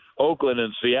Boston and Oakland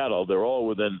and Seattle, they're all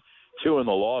within 2 on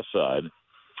the loss side.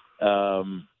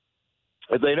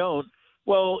 If they don't,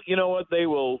 well, you know what? They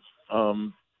will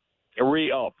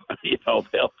re-up.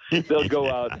 They'll go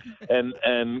out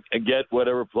and get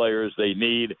whatever players they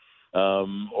need,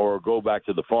 or go back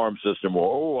to the farm system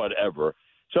or whatever.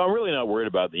 So I'm really not worried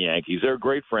about the Yankees. They're a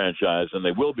great franchise, and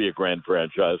they will be a grand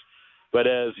franchise. But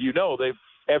as you know,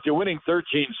 after winning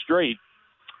 13 straight,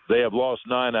 they have lost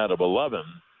 9 out of 11.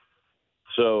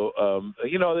 So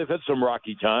they've had some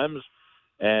rocky times,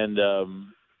 and they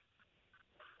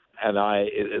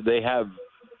have,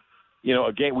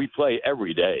 a game we play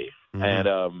every day. Mm-hmm. And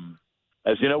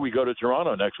as you know, we go to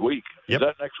Toronto next week. Yep. Is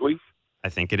that next week? I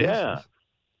think it is. Yeah.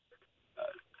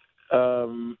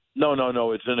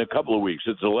 No. It's in a couple of weeks.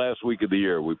 It's the last week of the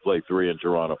year. We play 3 in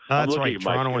Toronto. I'm That's looking right. at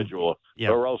my Toronto schedule, yeah.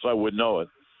 or else I would know it.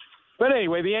 But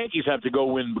anyway, the Yankees have to go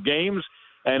win games,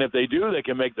 and if they do, they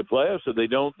can make the playoffs. If they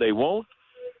don't, they won't.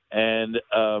 And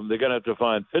they're going to have to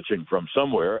find pitching from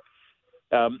somewhere.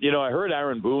 I heard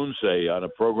Aaron Boone say on a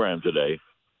program today,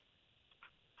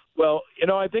 well,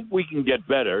 I think we can get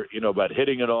better, about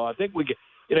hitting it all. I think we get,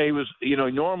 he was,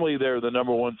 normally they're the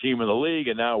number 1 team in the league,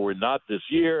 and now we're not this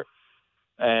year.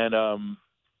 And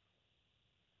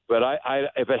but I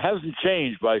if it hasn't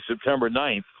changed by September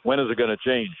 9th, when is it going to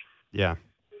change? Yeah.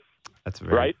 That's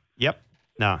very right. Yep.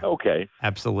 No. Okay.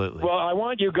 Absolutely. Well, I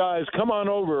want you guys come on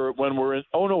over when we're in.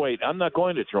 Oh no, wait! I'm not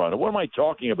going to Toronto. What am I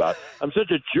talking about? I'm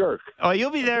such a jerk. Oh, you'll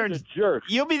be there. Jerk.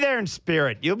 You'll be there in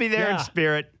spirit. You'll be there in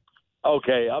spirit.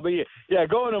 Okay, I'll be. Yeah,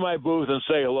 go into my booth and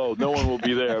say hello. No one will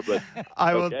be there, but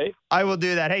I will. Okay? I will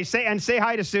do that. Hey, say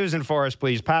hi to Susan for us,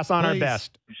 please. Pass on our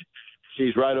best.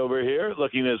 She's right over here,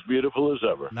 looking as beautiful as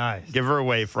ever. Nice. Give her a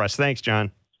wave for us. Thanks, John.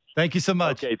 Thank you so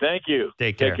much. Okay, thank you.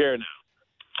 Take care. Take care now.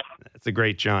 That's a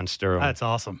great John Sterling. That's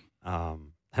awesome. I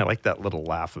like that little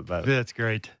laugh about it. That's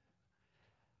great.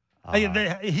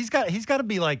 He's got to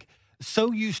be like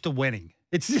so used to winning.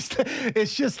 It's just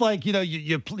like,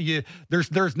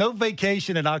 there's no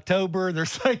vacation in October.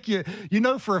 There's like,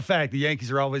 for a fact the Yankees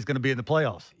are always going to be in the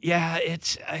playoffs. Yeah,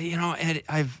 it's and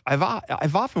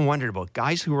I've often wondered about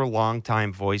guys who are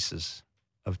longtime voices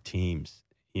of teams,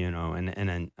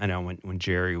 and I know when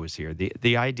Jerry was here,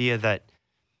 the idea that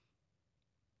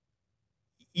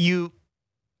I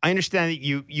understand that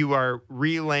you are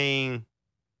relaying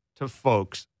to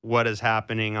folks what is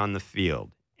happening on the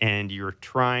field. And you're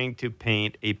trying to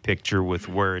paint a picture with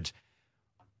words.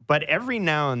 But every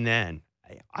now and then,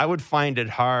 I would find it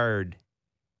hard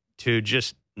to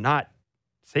just not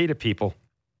say to people,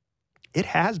 it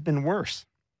has been worse.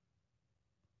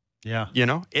 Yeah.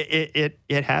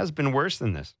 It has been worse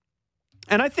than this.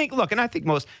 And I think,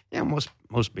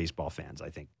 most baseball fans,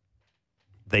 I think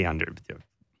they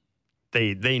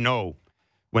know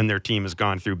when their team has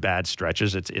gone through bad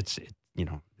stretches.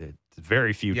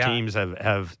 Very few teams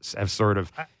have sort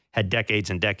of had decades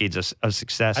and decades of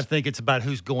success. I think it's about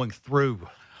who's going through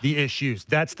the issues.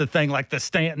 That's the thing, like the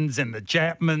Stantons and the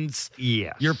Chapmans.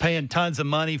 Yes. You're paying tons of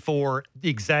money for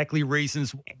exactly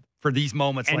reasons for these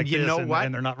moments and like you this, know what?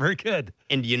 And they're not very good.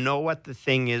 And you know what the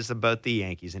thing is about the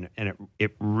Yankees, and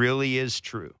it really is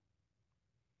true.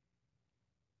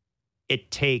 It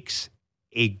takes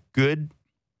a good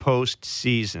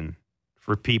postseason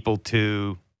for people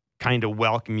to kind of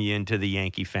welcome you into the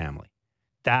Yankee family.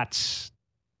 That's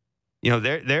You know,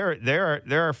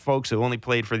 there are folks who only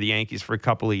played for the Yankees for a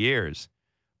couple of years,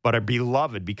 but are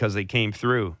beloved because they came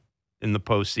through in the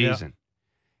postseason.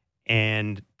 Yeah.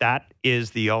 And that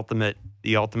is the ultimate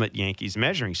Yankees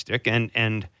measuring stick.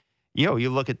 And you know, you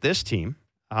look at this team.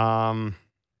 There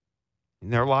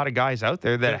are a lot of guys out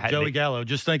there that Joey Gallo.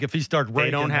 Just think if he starts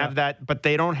they don't have that, but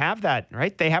they don't have that,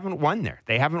 right? They haven't won there.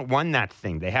 They haven't won that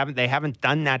thing. They haven't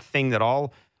done that thing that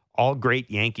all great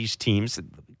Yankees teams,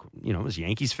 you know, as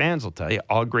Yankees fans will tell you,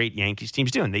 all great Yankees teams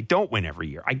do, and they don't win every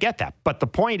year. I get that, but the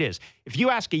point is, if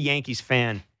you ask a Yankees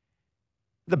fan,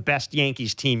 the best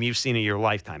Yankees team you've seen in your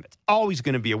lifetime, it's always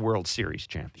going to be a World Series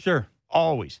champion. Sure,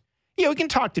 always. You know, we can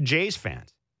talk to Jays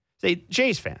fans. Say,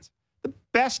 Jays fans. The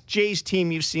best Jays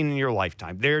team you've seen in your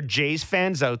lifetime. There are Jays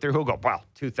fans out there who'll go, well,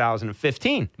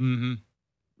 2015. Mm-hmm. It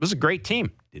was a great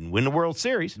team. Didn't win the World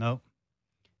Series. No.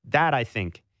 That, I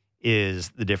think, is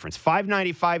the difference.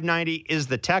 590-590 is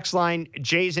the text line.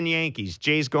 Jays and Yankees.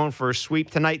 Jays going for a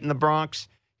sweep tonight in the Bronx.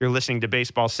 You're listening to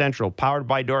Baseball Central, powered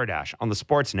by DoorDash on the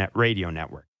Sportsnet Radio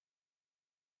Network.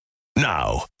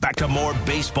 Now, back to more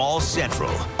Baseball Central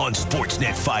on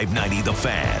Sportsnet 590 The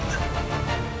Fan.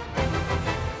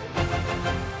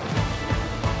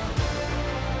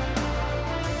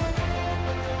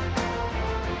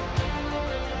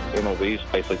 MLB's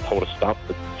basically told us stop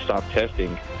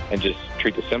testing and just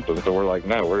treat the symptoms. So we're like,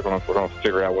 no, we're going to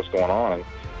figure out what's going on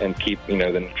and keep, you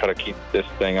know, then try to keep this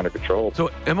thing under control. So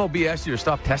MLB asked you to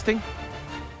stop testing?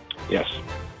 Yes.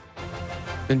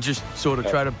 And just sort of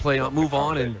try to move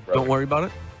on and don't worry about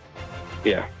it?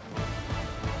 Yeah.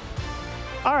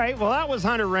 All right. Well, that was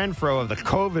Hunter Renfroe of the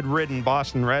COVID-ridden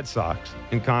Boston Red Sox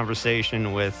in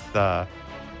conversation with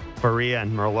Faria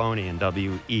and Merloni and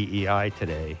WEEI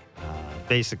today.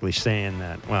 Basically saying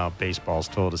that, well, baseball's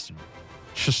told us to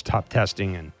just stop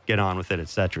testing and get on with it, et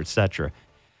cetera, et cetera.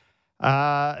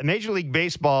 Major League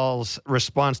Baseball's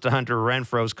response to Hunter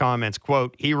Renfroe's comments,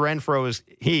 quote, Renfroe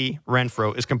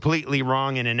is completely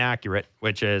wrong and inaccurate,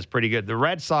 which is pretty good. The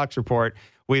Red Sox report,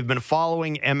 we've been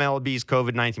following MLB's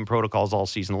COVID-19 protocols all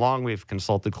season long. We've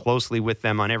consulted closely with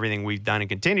them on everything we've done and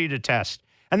continue to test.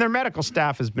 And their medical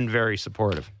staff has been very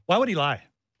supportive. Why would he lie?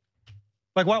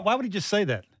 Like, why would he just say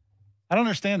that? I don't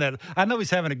understand that. I know he's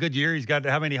having a good year. He's got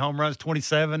how many home runs?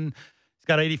 27. He's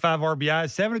got 85 RBIs.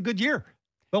 He's having a good year.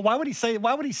 But why would he say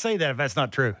that if that's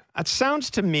not true? It sounds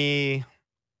to me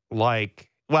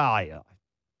like, well,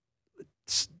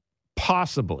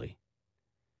 possibly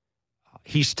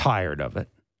he's tired of it.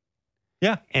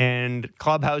 Yeah. And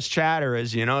clubhouse chatter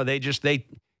is, you know, they just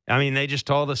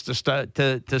told us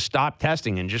to stop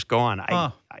testing and just go on.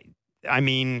 I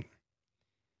mean,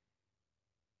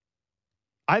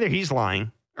 either he's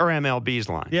lying or MLB's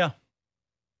lying. Yeah.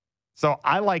 So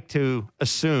I like to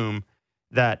assume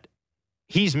that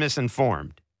he's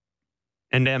misinformed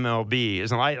and MLB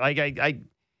isn't. I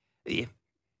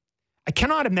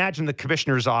cannot imagine the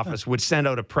commissioner's office would send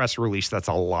out a press release that's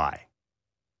a lie.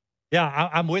 Yeah,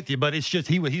 I'm with you, but it's just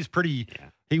he was pretty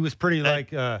like.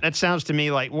 That sounds to me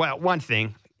like, well, one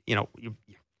thing, you know,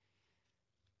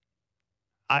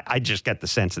 I just get the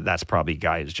sense that that's probably a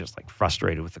guy who's just like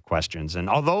frustrated with the questions. And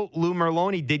although Lou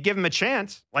Merloni did give him a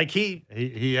chance, like he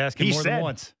asked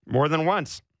him more than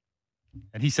once,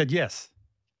 and he said yes.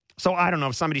 So I don't know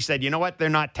if somebody said, you know what, they're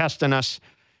not testing us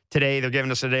today, they're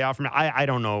giving us a day off from it. I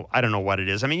don't know what it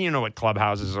is. I mean, you know what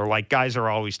clubhouses are like. Guys are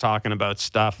always talking about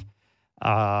stuff.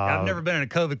 I've never been in a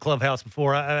COVID clubhouse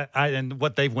before. And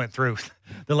what they've went through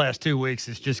the last 2 weeks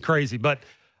is just crazy. But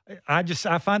I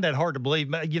find that hard to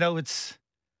believe. You know,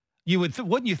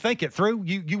 wouldn't you think it through?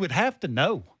 You would have to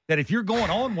know that if you're going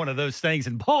on one of those things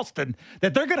in Boston,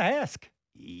 that they're going to ask.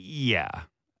 Yeah.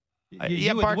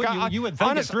 You would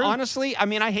think it through. Honestly, I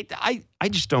mean, I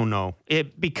just don't know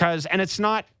it because, and it's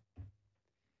not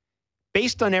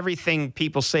based on everything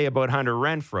people say about Hunter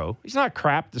Renfroe. He's not a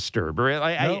crap disturber.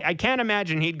 I can't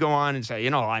imagine he'd go on and say, you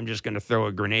know, I'm just going to throw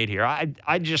a grenade here.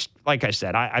 I just, like I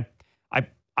said,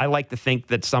 I like to think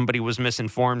that somebody was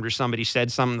misinformed or somebody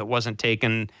said something that wasn't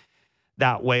taken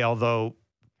that way. Although,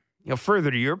 you know,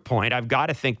 further to your point, I've got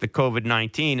to think the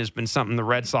COVID-19 has been something the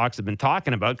Red Sox have been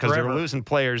talking about because they're losing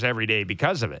players every day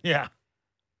because of it. Yeah.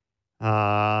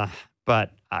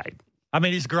 But I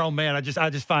mean, he's a grown man. I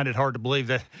just find it hard to believe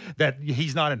that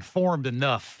he's not informed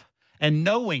enough. And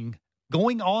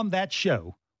going on that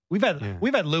show, we've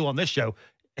had Lou on this show.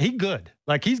 He good.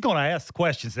 Like, he's going to ask the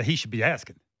questions that he should be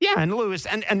asking. Yeah, and Lou's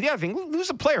and the other thing, Lou's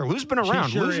a player. Lou's been around.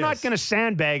 Sure Lou's not going to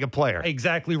sandbag a player.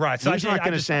 Exactly right. So Lou's not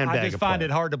going to sandbag a player. I just find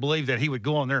it hard to believe that he would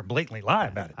go on there and blatantly lie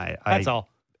about it. That's all.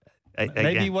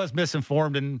 Maybe he was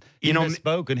misinformed and he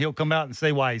misspoke, and he'll come out and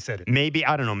say why he said it. Maybe,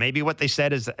 I don't know. Maybe what they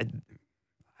said is,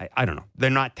 I don't know. They're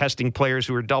not testing players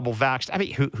who are double vaxxed. I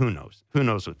mean, who knows? Who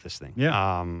knows with this thing?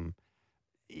 Yeah.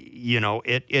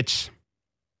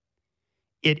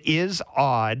 It is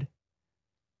odd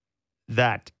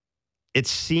that it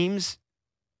seems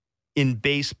in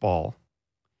baseball,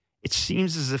 it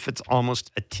seems as if it's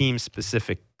almost a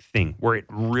team-specific thing where it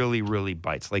really, really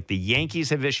bites. Like the Yankees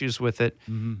have issues with it.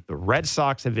 Mm-hmm. The Red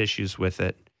Sox have issues with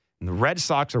it. And the Red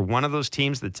Sox are one of those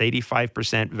teams that's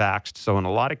 85% vaxxed. So in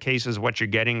a lot of cases, what you're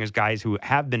getting is guys who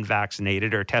have been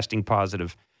vaccinated or testing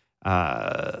positive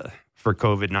for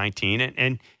COVID-19.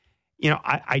 And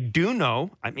I do know,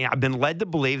 I mean, I've been led to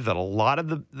believe that a lot of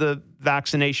the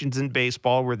vaccinations in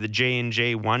baseball were the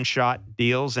J&J one-shot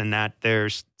deals, and that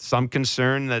there's some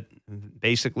concern that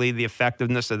basically the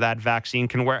effectiveness of that vaccine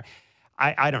can wear.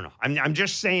 I don't know. I'm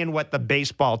just saying what the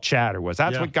baseball chatter was.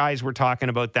 That's what guys were talking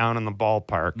about down in the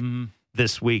ballpark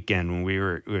this weekend when we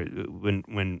were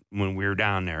when we were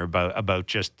down there about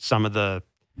just some of the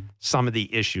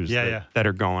issues that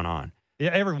are going on. Yeah,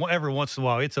 every once in a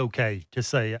while, it's okay to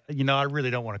say, I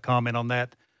really don't want to comment on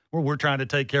that. We're trying to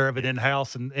take care of it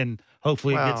in-house, and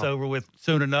hopefully it gets over with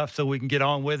soon enough so we can get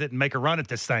on with it and make a run at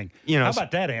this thing. How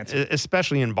about that answer?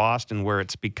 Especially in Boston, where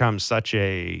it's become such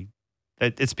a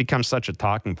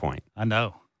talking point. I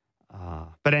know.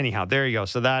 But anyhow, there you go.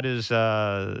 So that is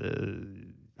Hunter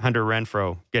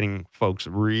Renfroe getting folks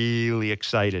really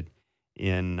excited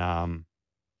in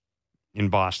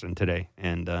Boston today,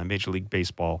 and Major League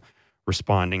Baseball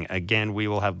responding. Again, we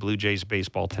will have Blue Jays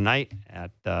baseball tonight at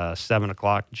 7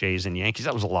 o'clock, Jays and Yankees.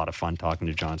 That was a lot of fun talking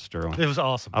to John Sterling. It was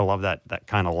awesome. I love that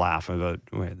kind of laugh about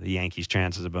the Yankees'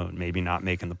 chances about maybe not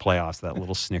making the playoffs, that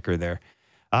little snicker there.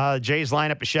 Jays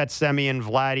lineup: Bichette, Semien,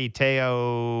 Vladdy,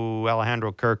 Teo,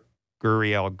 Alejandro Kirk,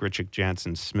 Gurriel, Grichuk,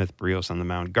 Jansen, Smith, Brios on the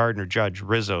mound. Gardner, Judge,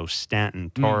 Rizzo,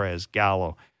 Stanton, Torres,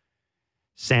 Gallo,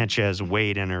 Sanchez,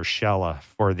 Wade, and Urshela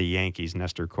for the Yankees.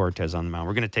 Nestor Cortez on the mound.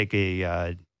 We're going to take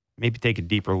a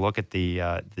deeper look at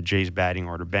the Jays batting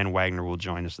order. Ben Wagner will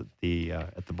join us at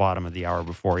the bottom of the hour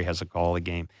before he has a call of the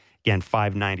game. Again,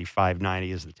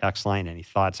 590 is the text line. Any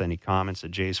thoughts, any comments? The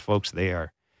Jays folks, they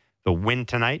are the win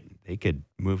tonight. They could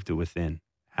move to within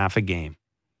half a game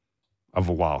of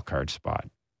a wild card spot.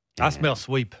 I smell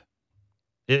sweep.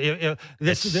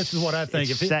 This is what I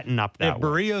think. It's setting up that way. If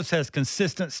Barrios has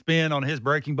consistent spin on his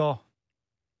breaking ball,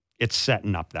 it's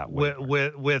setting up that way.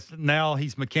 With now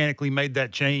he's mechanically made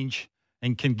that change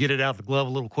and can get it out the glove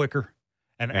a little quicker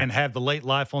and have the late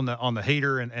life on the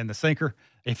heater and the sinker.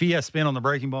 If he has spin on the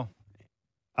breaking ball.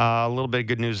 A little bit of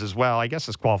good news as well. I guess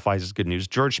this qualifies as good news.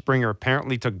 George Springer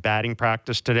apparently took batting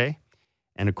practice today,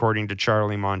 and according to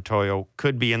Charlie Montoyo,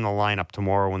 could be in the lineup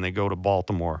tomorrow when they go to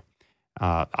Baltimore.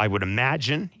 I would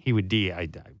imagine he would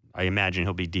I imagine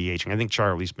he'll be DHing. I think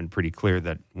Charlie's been pretty clear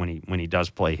that when he does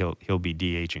play, he'll be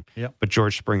DHing. Yep. But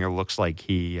George Springer looks like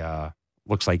he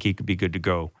could be good to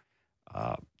go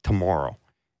tomorrow.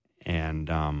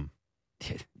 And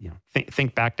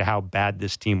think back to how bad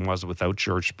this team was without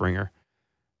George Springer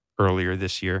earlier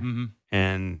this year,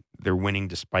 and they're winning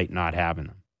despite not having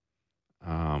them.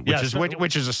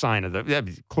 Which is a sign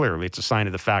of clearly it's a sign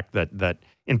of the fact that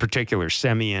in particular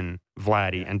Semien,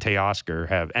 Vladdy, and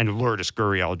Teoscar and Lourdes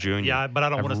Gurriel Jr. Yeah, but I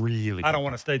don't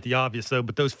want to state the obvious though.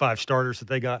 But those 5 starters that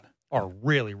they got are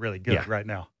really, really good right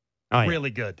now.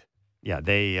 Really good. Yeah,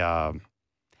 they.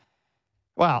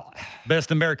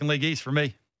 Best American League East for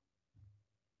me.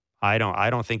 I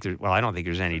don't think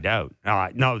there's any doubt.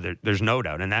 No, there's no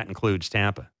doubt, and that includes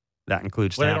Tampa. They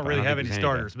don't really have any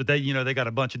starters, but they got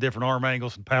a bunch of different arm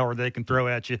angles and power they can throw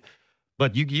at you.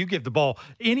 But you give the ball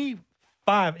any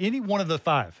one of the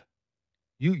 5,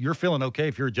 you're feeling okay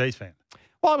if you're a Jays fan.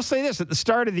 Well, I will say this: at the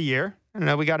start of the year, I don't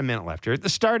know, we got a minute left here. At the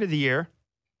start of the year,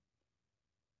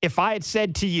 if I had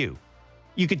said to you,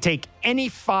 you could take any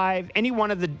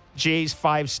one of the Jays'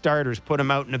 5 starters, put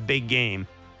them out in a big game,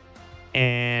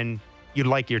 and you'd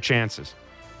like your chances,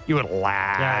 you would have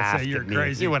laughed at me. You're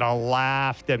crazy. You would have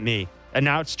laughed at me. And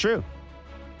now it's true.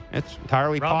 It's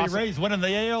entirely possible. Robbie Ray's winning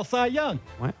the AL Cy Young.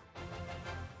 What?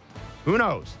 Who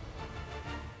knows?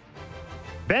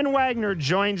 Ben Wagner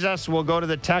joins us. We'll go to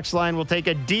the text line. We'll take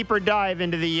a deeper dive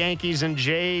into the Yankees and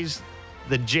Jays.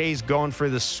 The Jays going for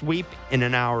the sweep in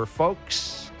an hour,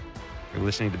 folks. You're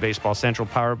listening to Baseball Central,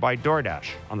 powered by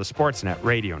DoorDash on the Sportsnet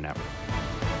Radio Network.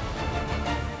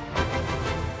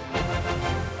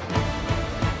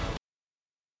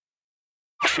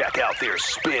 Check out their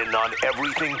spin on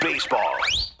everything baseball.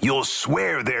 You'll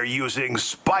swear they're using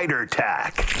Spider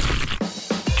Tack.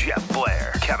 Jeff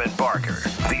Blair, Kevin Barker.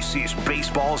 This is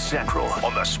Baseball Central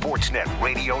on the Sportsnet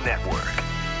Radio Network.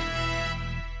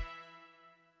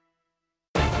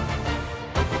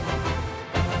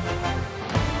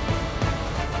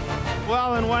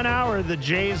 Well, in 1 hour, the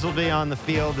Jays will be on the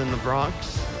field in the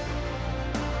Bronx,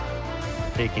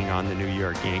 taking on the New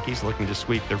York Yankees, looking to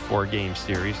sweep their 4-game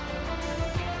series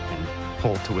and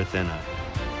pull to within a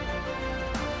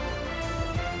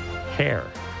hair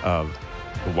of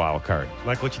the wild card.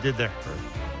 Like what you did there.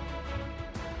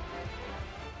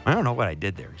 I don't know what I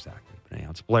did there exactly, but anyhow,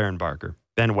 it's Blair and Barker.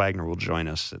 Ben Wagner will join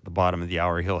us at the bottom of the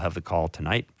hour. He'll have the call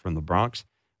tonight from the Bronx.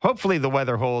 Hopefully the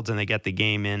weather holds and they get the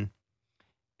game in.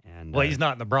 And well, he's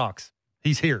not in the Bronx.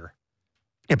 He's here.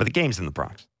 Yeah, but the game's in the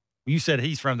Bronx. You said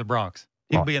he's from the Bronx.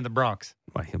 He'll be in the Bronx.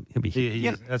 Well, he'll be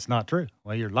here. That's not true.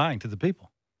 Well, you're lying to the people.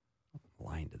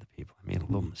 Lying to the people. I made a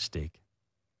little mistake.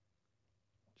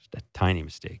 Just a tiny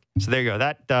mistake. So there you go.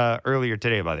 That earlier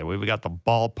today, by the way, we got the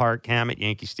ballpark cam at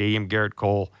Yankee Stadium. Garrett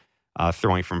Cole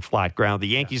throwing from flat ground. The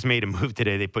Yankees made a move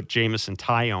today. They put Jameson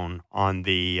Taillon on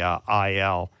the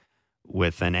IL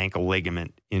with an ankle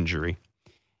ligament injury.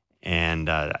 And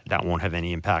that won't have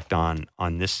any impact on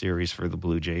this series for the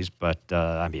Blue Jays. But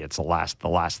I mean, it's the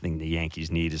last thing the Yankees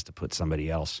need is to put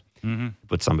somebody else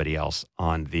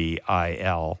on the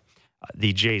IL.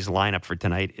 The Jays lineup for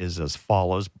tonight is as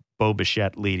follows: Bo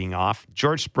Bichette leading off.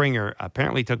 George Springer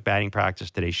apparently took batting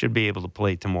practice today. Should be able to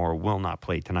play tomorrow. Will not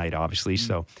play tonight, obviously.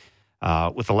 So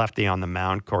with the lefty on the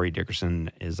mound, Corey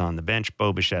Dickerson is on the bench.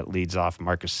 Bo Bichette leads off.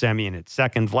 Marcus Semien at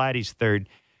second. Vladdy's third.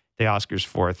 Teoscar's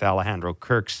fourth. Alejandro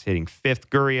Kirk's hitting fifth.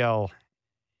 Gurriel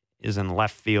is in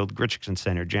left field. Grichuk's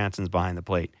center. Jansen's behind the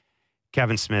plate.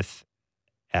 Kevin Smith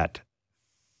at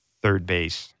third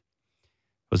base.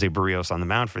 Jose Barrios on the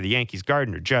mound for the Yankees.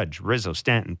 Gardner, Judge, Rizzo,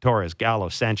 Stanton, Torres, Gallo,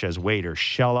 Sanchez, Wader,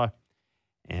 Shella,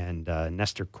 and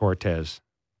Nestor Cortez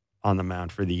on the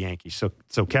mound for the Yankees.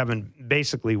 So Kevin,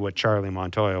 basically what Charlie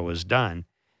Montoyo has done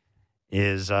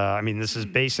is, this is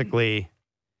basically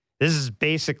the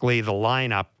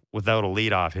lineup without a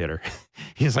leadoff hitter.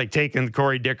 He's like taking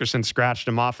Corey Dickerson, scratched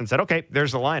him off, and said, "Okay,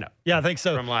 there's the lineup." Yeah, I think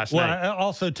so. From last night.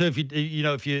 Also, too,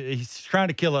 if he's trying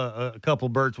to kill a couple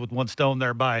birds with one stone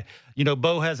thereby.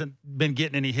 Bo hasn't been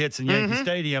getting any hits in Yankee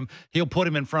Stadium. He'll put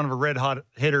him in front of a red hot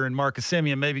hitter in Marcus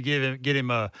Semien. Maybe get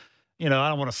him a, I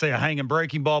don't want to say a hanging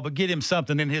breaking ball, but get him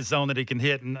something in his zone that he can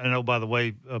hit. And oh, by the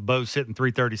way, Bo's hitting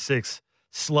 .336,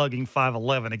 slugging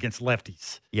 .511 against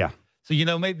lefties. Yeah. So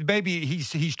maybe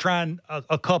he's trying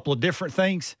a couple of different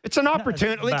things. It's an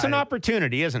opportunity. It's an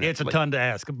opportunity, isn't it? It's a ton to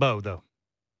ask Bo, though.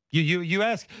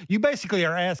 You basically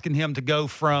are asking him to go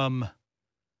from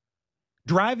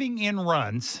driving in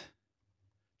runs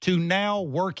to now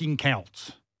working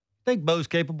counts. Think Bo's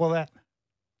capable of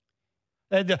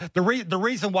that? The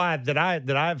reason why that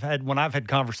I've had when I've had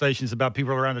conversations about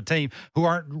people around the team who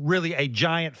aren't really a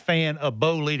giant fan of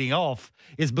Bo leading off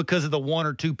is because of the 1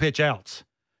 or 2 pitch outs.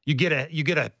 You get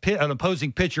an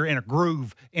opposing pitcher in a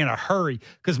groove in a hurry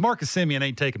because Marcus Semien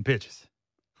ain't taking pitches.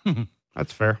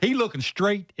 That's fair. He looking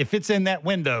straight. If it's in that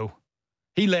window,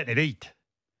 he letting it eat,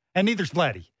 and neither's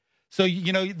Vladdy. So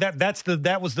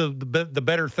that was the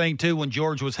better thing too when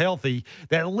George was healthy.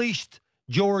 That at least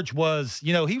George was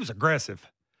he was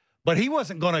aggressive, but he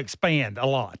wasn't going to expand a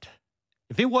lot.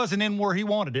 If it wasn't in where he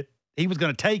wanted it, he was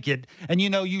going to take it. And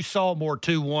you saw more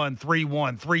 2-1,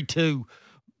 3-1, 3-2.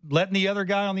 Letting the other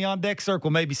guy on the on-deck circle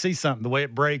maybe see something, the way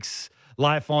it breaks,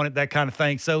 life on it, that kind of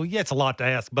thing. So, yeah, it's a lot to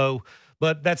ask, Bo.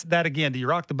 But that's that again. Do you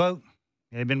rock the boat?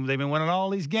 They've been winning all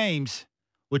these games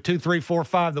with 2, 3, 4,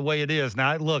 5 the way it is.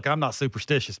 Now, look, I'm not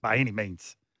superstitious by any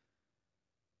means.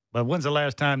 But when's the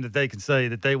last time that they can say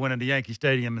that they went into Yankee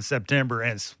Stadium in September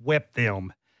and swept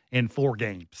them in 4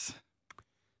 games?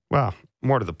 Well,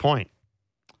 more to the point,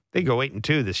 they go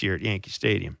 8-2 this year at Yankee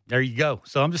Stadium. There you go.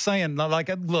 So I'm just saying,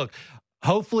 look,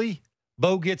 hopefully,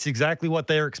 Bo gets exactly what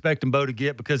they're expecting Bo to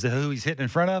get because of who he's hitting in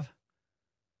front of.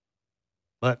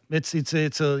 But it's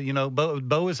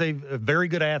Bo is a very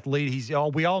good athlete.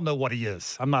 We all know what he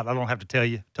is. I don't have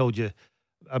to told you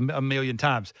a million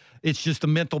times. It's just the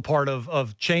mental part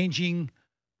of changing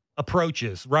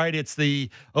approaches, right? It's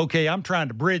I'm trying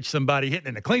to bridge somebody hitting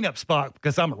in a cleanup spot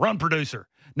because I'm a run producer.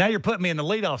 Now you're putting me in the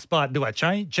leadoff spot. Do I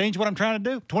change what I'm trying to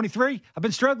do? 23? I've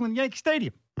been struggling in Yankee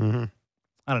Stadium. Mm-hmm.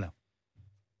 I don't know.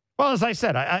 Well, as I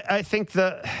said, I think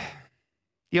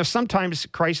sometimes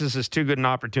crisis is too good an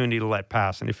opportunity to let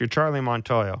pass. And if you're Charlie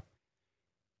Montoyo,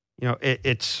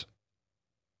 it's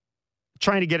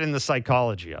trying to get in the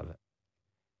psychology of it.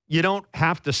 You don't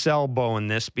have to sell Bo in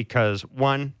this because,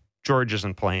 1, George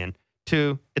isn't playing.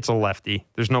 2, it's a lefty.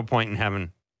 There's no point in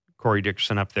having Corey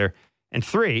Dickerson up there. And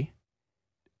 3,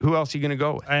 who else are you going to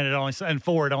go with? And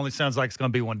 4, it only sounds like it's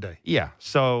going to be one day. Yeah.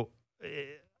 So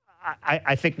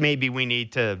I think maybe we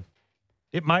need to.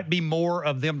 It might be more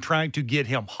of them trying to get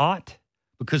him hot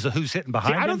because of who's hitting See,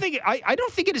 behind I him?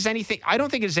 don't think it is anything. I don't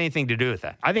think it has anything to do with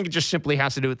that. I think it just simply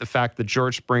has to do with the fact that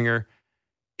George Springer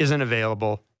isn't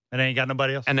available, And they ain't got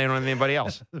nobody else? and they don't have anybody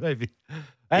else. Maybe.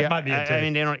 That might be it, too. I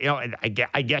mean, they don't.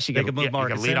 I guess you They could could move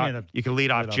Marcus lead Semien off. You could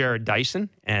lead off Jared Dyson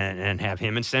and have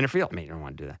him in center field. I mean, you don't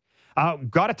want to do that.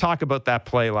 Got to talk about that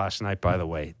play last night, by the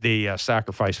way. The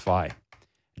sacrifice fly.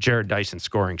 Jared Dyson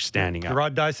scoring standing up.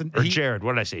 Gerard Dyson. Or Jared,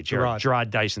 what did I say? Gerard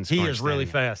Dyson scoring. He is really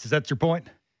standing up. fast. Is that your point?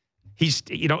 He's,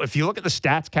 if you look at the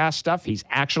StatsCast stuff, he's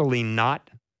actually not.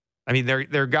 I mean, there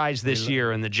are guys this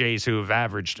year in the Jays who have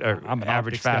averaged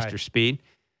faster speed.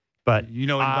 But You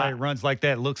know anybody that runs like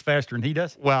that looks faster than he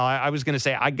does? Well, I was going to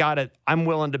say I'm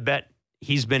willing to bet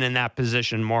he's been in that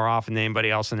position more often than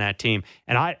anybody else in that team.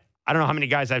 And I don't know how many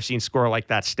guys I've seen score like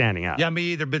that standing up. Yeah,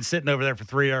 me either. Been sitting over there for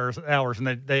 3 hours,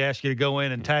 and they ask you to go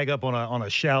in and tag up on a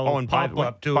shallow pop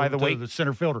up to the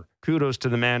center fielder. Kudos to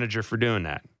the manager for doing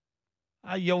that.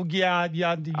 You'd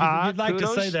like to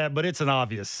say that, but it's an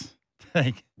obvious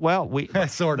thing. Well,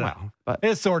 sort of. Well,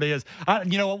 it sort of is.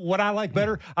 You know what I like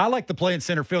better? I like to play in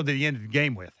center field to the end of the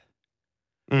game with.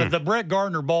 The Brett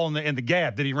Gardner ball in the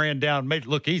gap that he ran down made it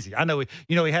look easy. I know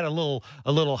he had a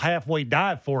little halfway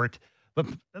dive for it. But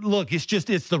look, it's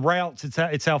the routes.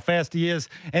 It's how fast he is,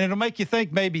 and it'll make you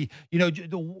think maybe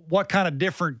what kind of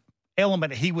different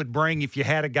element he would bring if you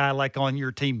had a guy like on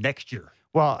your team next year.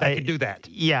 Well, I could do that.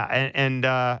 Yeah, and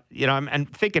I'm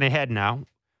thinking ahead now.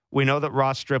 We know that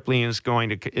Ross Stripling is going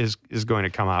to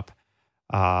come up.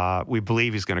 We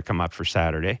believe he's going to come up for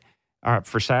Saturday.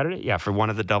 For Saturday, yeah, for one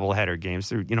of the doubleheader games.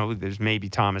 There's maybe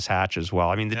Thomas Hatch as well.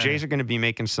 I mean, the Jays are going to be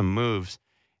making some moves,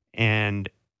 and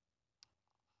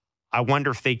I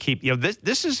wonder if they keep.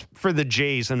 This is for the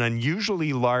Jays an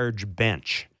unusually large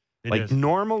bench. It is.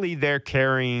 Normally they're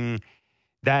carrying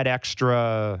that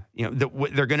extra.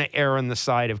 They're going to err on the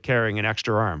side of carrying an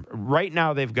extra arm. Right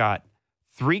now they've got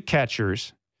 3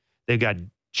 catchers. They've got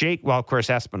Jake. Well, of course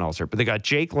Espinal's here, but they got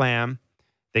Jake Lamb.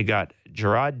 They got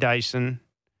Gerard Dyson.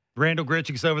 Randall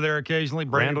Gritchick's over there occasionally.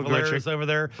 Brandon Valera's over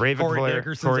there.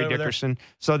 Corey Dickerson.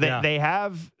 So they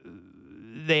have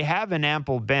an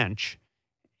ample bench,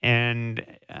 and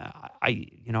I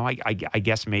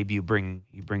guess maybe you bring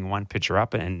one pitcher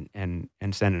up and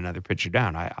send another pitcher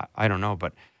down. I don't know,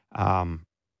 but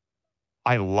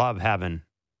I love having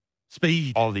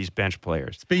speed. All these bench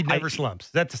players. Speed never slumps.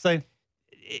 Is that to say?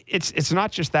 It's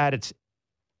not just that.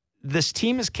 This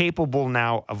team is capable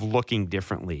now of looking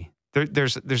differently.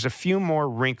 There's a few more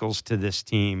wrinkles to this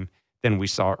team than we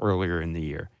saw earlier in the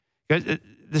year.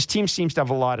 This team seems to have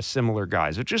a lot of similar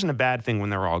guys, which isn't a bad thing when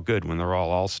they're all good, when they're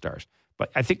all stars.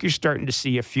 But I think you're starting to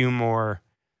see a few more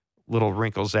little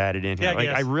wrinkles added in here.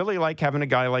 Yeah, I really like having a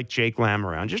guy like Jake Lamb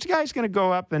around. Just a guy who's going to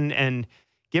go up and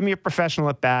give me a professional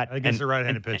at bat against the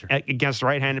right-handed pitcher. Against the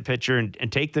right-handed pitcher,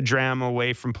 and take the drama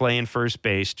away from playing first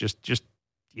base. Just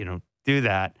do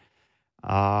that.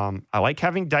 I like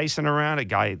having Dyson around,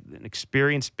 an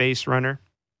experienced base runner,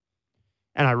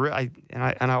 and I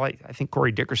think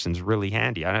Corey Dickerson's really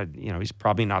handy. He's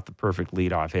probably not the perfect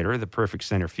leadoff hitter, the perfect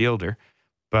center fielder,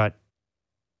 but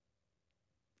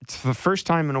it's the first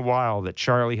time in a while that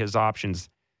Charlie has options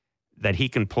that he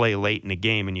can play late in the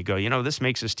game, and you go, this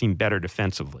makes this team better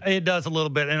defensively. It does a little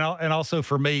bit, and also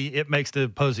for me, it makes the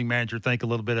opposing manager think a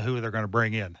little bit of who they're going to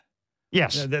bring in.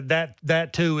 Yes, that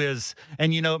too is,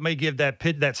 and it may give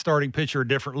that starting pitcher a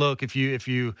different look if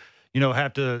you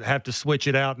have to switch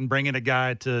it out and bring in a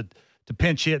guy to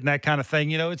pinch hit and that kind of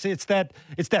thing. It's that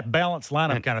balanced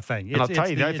lineup kind of thing. I'll tell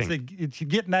you that thing. It's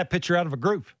getting that pitcher out of a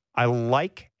group. I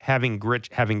like having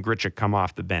Grichuk come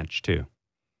off the bench too.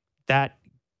 That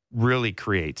really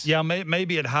creates. Yeah,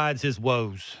 maybe it hides his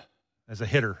woes as a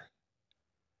hitter.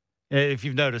 If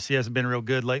you've noticed, he hasn't been real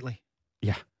good lately.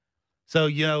 Yeah. So,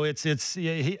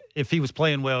 if he was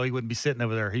playing well, he wouldn't be sitting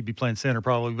over there. He'd be playing center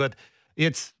probably. But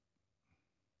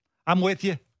I'm with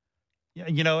you.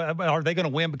 Are they going to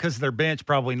win because of their bench?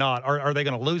 Probably not. Are they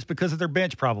going to lose because of their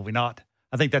bench? Probably not.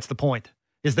 I think that's the point.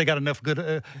 Is they got enough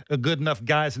good enough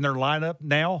guys in their lineup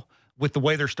now with the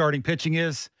way their starting pitching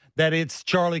is that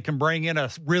Charlie can bring in a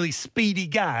really speedy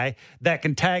guy that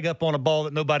can tag up on a ball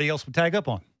that nobody else would tag up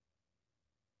on.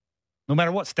 No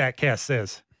matter what StatCast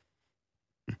says.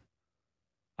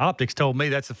 Optics told me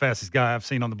that's the fastest guy I've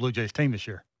seen on the Blue Jays team this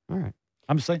year. All right.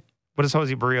 I'm just saying. What does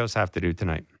Jose Barrios have to do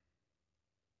tonight?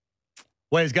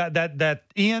 Well, he's got that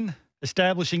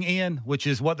establishing in, which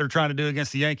is what they're trying to do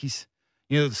against the Yankees.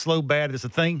 The slow bat is a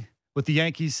thing with the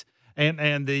Yankees,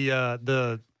 and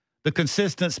the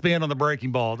consistent spin on the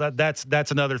breaking ball. That's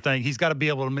another thing. He's got to be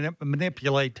able to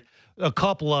manipulate a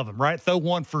couple of them, right? Throw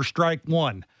one for strike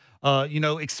one.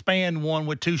 Expand one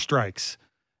with 2 strikes.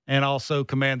 and also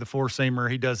command the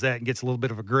four-seamer. He does that and gets a little bit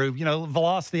of a groove.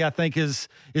 Velocity, I think, is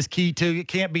key, too. It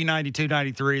can't be 92,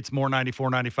 93. It's more 94,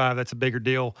 95. That's a bigger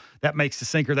deal. That makes the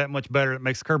sinker that much better. It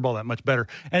makes the curveball that much better.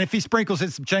 And if he sprinkles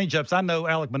in some changeups, I know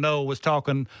Alek Manoah was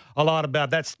talking a lot about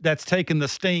that's taking the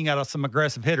sting out of some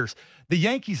aggressive hitters. The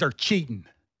Yankees are cheating.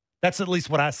 That's at least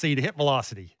what I see to hit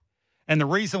velocity. And the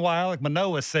reason why Alek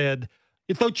Manoah said –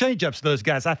 you throw changeups to those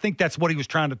guys. I think that's what he was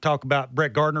trying to talk about,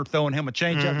 Brett Gardner throwing him a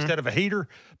changeup instead of a heater.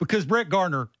 Because Brett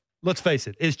Gardner, let's face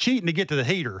it, is cheating to get to the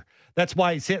heater. That's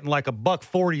why he's hitting like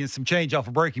 $140 and some change off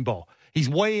a breaking ball. He's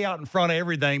way out in front of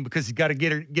everything because he's got to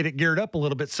get it geared up a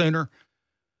little bit sooner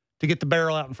to get the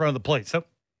barrel out in front of the plate. So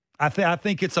I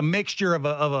think it's a mixture of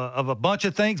a bunch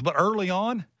of things. But early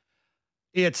on,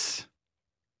 it's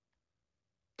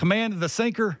command of the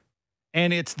sinker,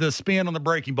 and it's the spin on the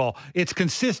breaking ball. It's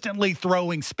consistently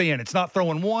throwing spin. It's not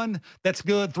throwing one that's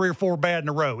good, 3 or 4 bad in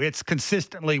a row. It's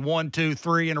consistently 1, 2,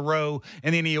 3 in a row,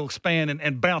 and then he'll expand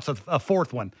and bounce a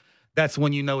fourth one. That's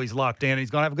when you know he's locked in and he's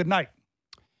going to have a good night.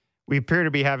 We appear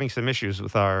to be having some issues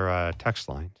with our text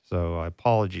line, so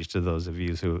apologies to those of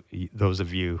you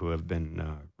who have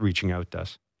been reaching out to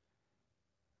us.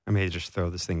 I may just throw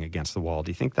this thing against the wall.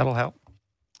 Do you think that'll help?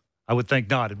 I would think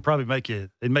not. It'd probably make you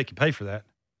pay for that.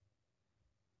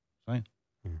 Right.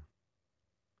 Yeah.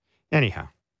 Anyhow,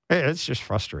 it's just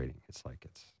frustrating. It's like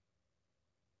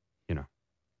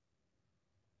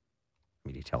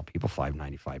you tell people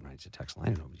 595 is a text line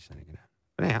and nobody's sending it out.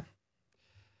 But anyhow,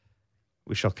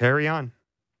 we shall carry on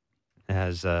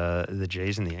as the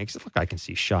Jays and the Yankees. Look, I can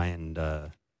see Shy and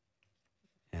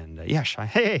Shy.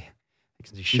 Hey, I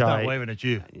can see Shy. He's not waving at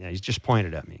you. Yeah, he's just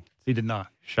pointed at me. He did not.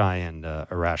 Shy and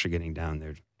Arash are getting down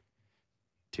there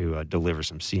to deliver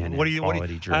some CNN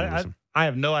quality journalism. I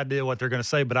have no idea what they're going to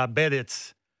say, but I bet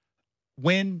it's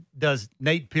when does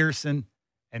Nate Pearson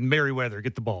and Merriweather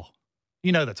get the ball?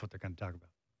 That's what they're going to talk about.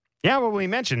 Yeah, well, we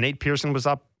mentioned Nate Pearson was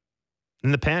up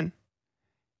in the pen,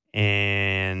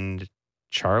 and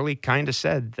Charlie kind of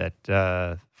said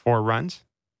that 4 runs,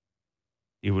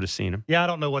 you would have seen him. Yeah, I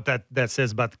don't know what that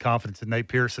says about the confidence in Nate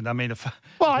Pearson. I mean,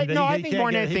 I think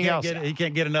more than anything else, he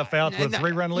can't get enough outs with a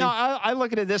 3-run lead. No, I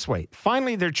look at it this way.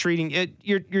 Finally, they're treating it.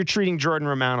 You're treating Jordan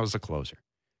Romano as a closer.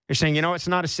 You're saying, it's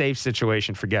not a safe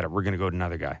situation. Forget it. We're going to go to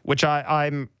another guy. Which I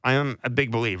am a big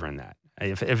believer in that.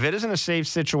 If it isn't a safe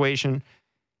situation,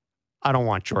 I don't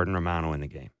want Jordan Romano in the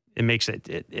game. It makes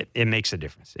it makes a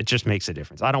difference. It just makes a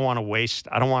difference. I don't want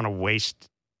to waste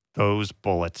those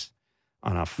bullets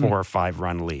on a 4 or 5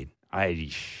 run lead.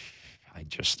 I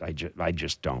just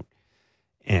don't.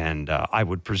 And I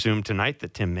would presume tonight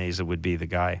that Tim Meza would be the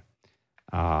guy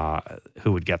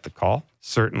who would get the call.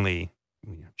 Certainly,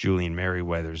 Julian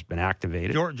Merriweather's been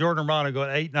activated. Jordan Romano got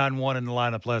 8-9-1 in the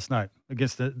lineup last night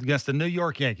against the New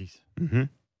York Yankees. Mm-hmm.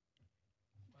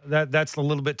 That's a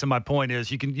little bit to my point is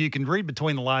you can read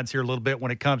between the lines here a little bit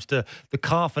when it comes to the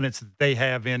confidence that they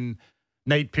have in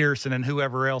Nate Pearson and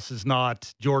whoever else is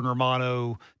not Jordan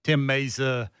Romano, Tim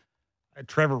Meza,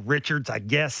 Trevor Richards, I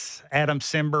guess, Adam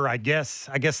Simber, I guess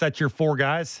that's your 4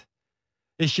 guys.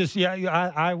 It's just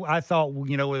I thought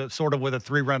with a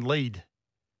 3-run lead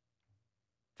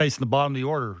facing the bottom of the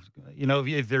order,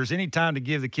 if there's any time to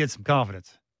give the kids some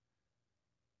confidence.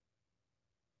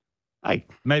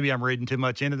 Maybe I'm reading too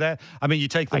much into that. I mean, you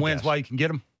take the wins while you can get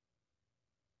them.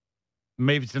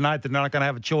 Maybe tonight they're not going to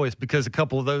have a choice because a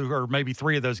couple of those, or maybe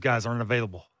 3 of those guys aren't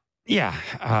available. Yeah.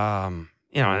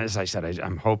 As I said,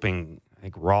 I'm hoping, I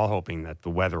think we're all hoping that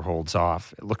the weather holds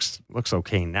off. It looks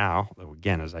okay now. Though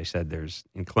again, as I said, there's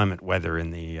inclement weather in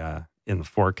the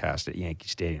forecast at Yankee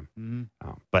Stadium.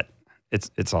 Mm-hmm. But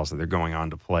it's also they're going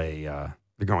on to play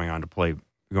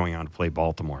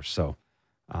Baltimore. So,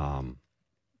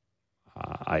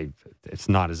 it's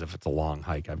not as if it's a long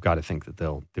hike. I've got to think that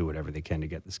they'll do whatever they can to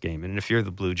get this game. And if you're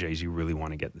the Blue Jays, you really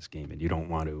want to get this game, and you don't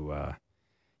want to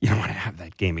have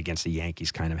that game against the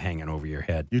Yankees kind of hanging over your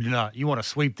head. You do not. You want to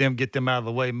sweep them, get them out of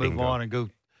the way, move Bingo. on, and go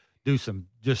do some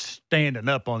just standing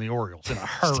up on the Orioles in a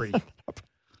hurry.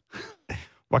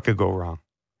 What could go wrong?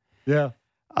 Yeah.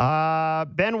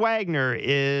 Ben Wagner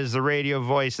is the radio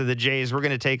voice of the Jays. We're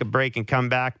going to take a break and come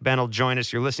back. Ben will join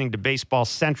us. You're listening to Baseball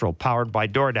Central, powered by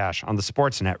DoorDash on the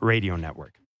Sportsnet Radio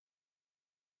Network.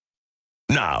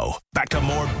 Now, back to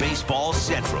more Baseball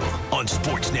Central on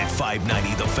Sportsnet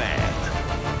 590 The Fan.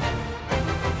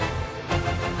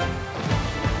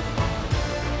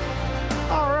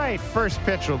 All right, first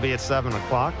pitch will be at 7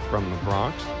 o'clock from the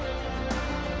Bronx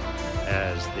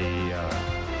as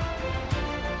the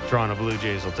Toronto Blue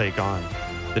Jays will take on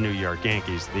the New York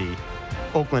Yankees. The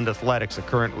Oakland Athletics are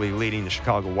currently leading the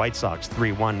Chicago White Sox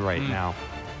 3-1 right now.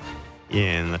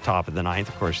 in the top of the ninth.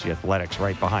 Of course, the Athletics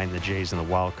right behind the Jays in the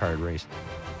wild card race.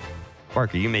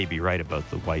 Parker, you may be right about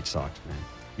the White Sox, man.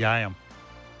 Yeah, I am.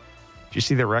 Did you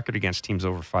see their record against teams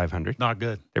over 500? Not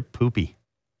good. They're poopy.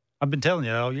 I've been telling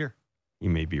you that all year. You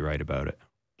may be right about it.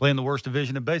 Playing the worst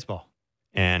division in baseball.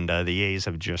 And the A's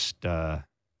have just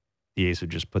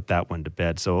put that one to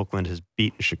bed. So Oakland has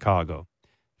beaten Chicago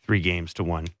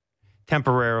 3-1,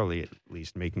 temporarily at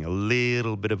least, making a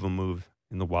little bit of a move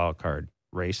in the wild card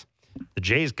race. The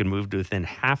Jays could move to within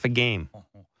half a game.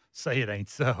 Say it ain't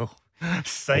so.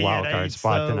 Say wild it card ain't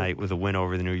spot so. tonight with a win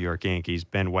over the New York Yankees.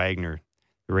 Ben Wagner,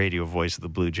 the radio voice of the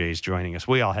Blue Jays, joining us.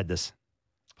 We all had this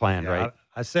planned, right?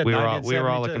 I said we were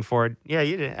all looking forward. Yeah,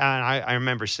 you did. And I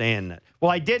remember saying that.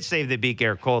 Well, I did say if they beat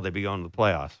Garrett Cole, they'd be going to the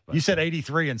playoffs. But You said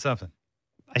 83 and something.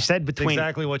 I said That's between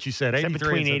exactly what you said. I said 83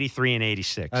 between and something. 83 and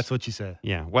 86. That's what you said.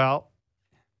 Yeah. Well,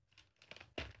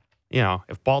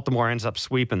 if Baltimore ends up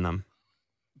sweeping them.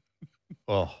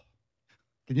 Oh,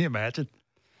 can you imagine?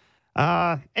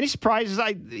 Any surprises?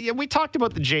 We talked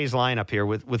about the Jays lineup here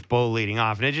with Bo leading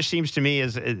off, and it just seems to me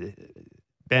as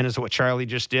Ben is what Charlie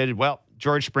just did. Well,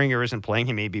 George Springer isn't playing.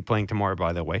 He may be playing tomorrow,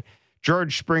 by the way.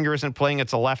 George Springer isn't playing.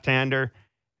 It's a left-hander.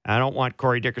 I don't want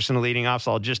Corey Dickerson leading off,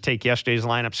 so I'll just take yesterday's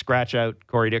lineup, scratch out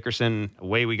Corey Dickerson.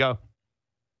 Away we go.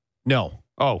 No.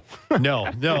 Oh, no.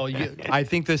 I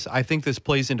think this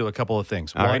plays into a couple of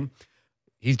things. All One, right.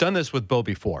 he's done this with Bo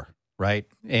before, right?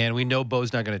 And we know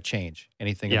Bo's not going to change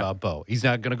anything about Bo. He's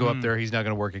not going to go up there. He's not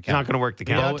going to work a he's count. not going to work the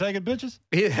You're count. not taking pitches?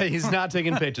 He's not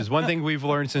taking pitches. One thing we've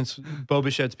learned since Bo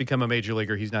Bichette's become a major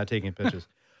leaguer, he's not taking pitches.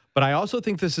 But I also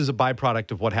think this is a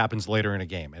byproduct of what happens later in a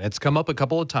game. And it's come up a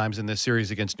couple of times in this series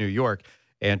against New York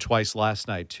and twice last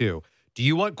night, too. Do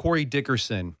you want Corey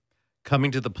Dickerson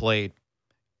coming to the plate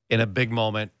in a big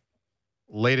moment,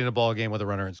 late in a ball game with a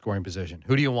runner in scoring position?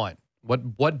 Who do you want?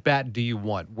 What bat do you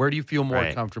want? Where do you feel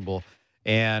more comfortable?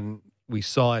 And we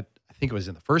saw it, I think it was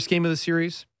in the first game of the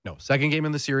series. No, second game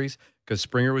in the series, because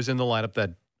Springer was in the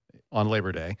lineup on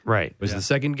Labor Day. Right. It was the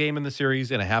second game in the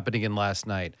series, and it happened again last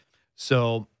night.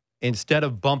 So instead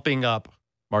of bumping up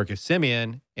Marcus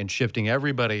Semien and shifting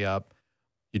everybody up,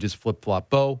 you just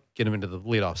flip-flop Bo, get him into the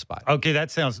leadoff spot. Okay,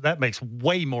 that makes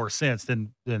way more sense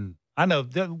than I know.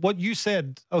 What you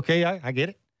said, okay, I get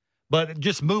it. But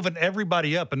just moving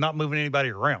everybody up and not moving anybody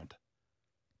around,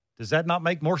 does that not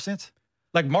make more sense?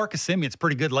 Like Marcus Semien's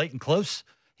pretty good late and close.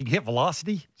 He can hit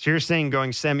velocity. So you're saying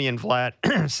going Semien,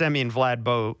 Vlad,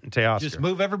 Bo, and Teoscar. Just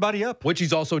move everybody up. Which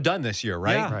he's also done this year,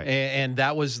 right? Yeah. Right. And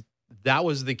that was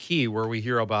the key where we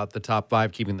hear about the top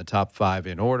five, keeping the top five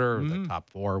in order, or the top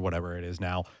four, whatever it is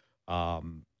now. I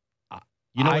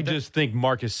just think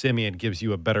Marcus Semien gives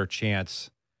you a better chance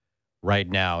right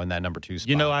now in that number 2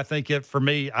 spot. I think for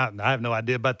me, I have no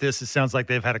idea about this. It sounds like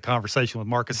they've had a conversation with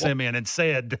Marcus Semien and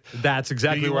said, that's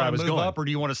exactly where I was going. going. Up or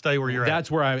do you want to stay where you're That's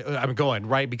where I'm going,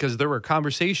 right? Because there were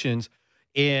conversations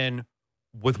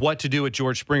with what to do with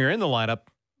George Springer in the lineup,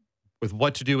 with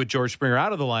what to do with George Springer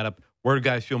out of the lineup. Where do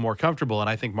guys feel more comfortable? And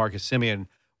I think Marcus Semien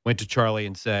went to Charlie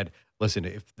and said, listen,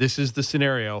 if this is the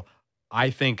scenario,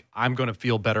 I think I'm going to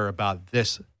feel better about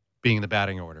this being the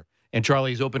batting order. And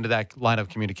Charlie's open to that line of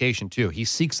communication, too. He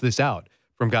seeks this out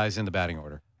from guys in the batting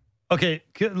order. Okay,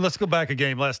 let's go back a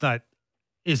game last night.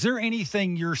 Is there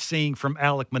anything you're seeing from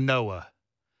Alek Manoah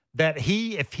that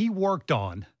if he worked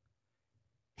on,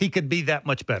 he could be that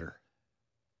much better?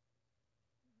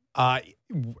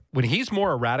 When he's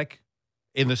more erratic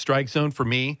in the strike zone, for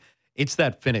me, it's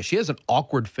that finish. He has an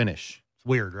awkward finish. It's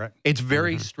weird, right? It's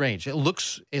very strange. It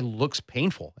looks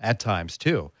painful at times,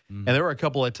 too. And there were a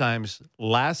couple of times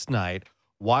last night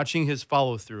watching his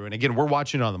follow-through. And, again, we're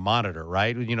watching on the monitor,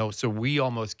 right? So we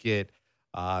almost get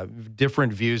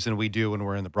different views than we do when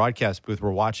we're in the broadcast booth.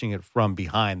 We're watching it from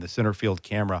behind the center field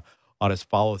camera on his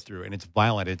follow-through, and it's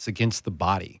violent. It's against the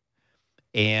body.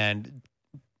 And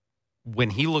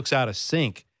when he looks out of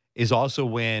sync is also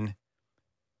when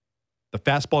the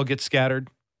fastball gets scattered,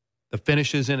 the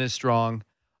finish isn't as strong.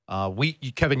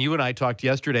 Kevin, you and I talked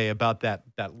yesterday about that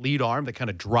lead arm that kind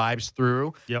of drives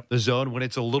through the zone when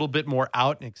it's a little bit more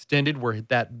out and extended, where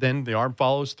then the arm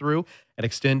follows through and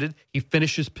extended. He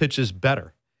finishes pitches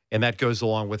better, and that goes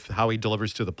along with how he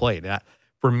delivers to the plate.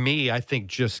 For me, I think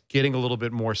just getting a little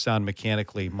bit more sound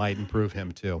mechanically might improve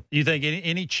him too. You think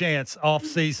any chance off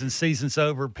season's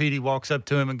over, Petey walks up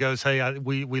to him and goes, "Hey,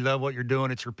 we love what you're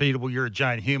doing. It's repeatable. You're a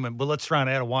giant human, but let's try and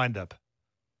add a windup."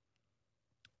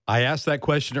 I asked that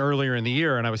question earlier in the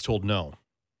year, and I was told no.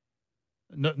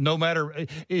 No matter,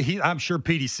 I'm sure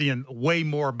Petey's seeing way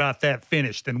more about that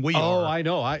finish than we are. Oh, I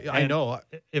know. I know.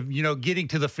 If getting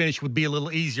to the finish would be a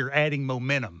little easier, adding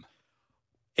momentum.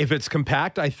 If it's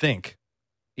compact, I think.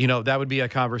 that would be a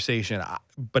conversation.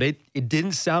 But it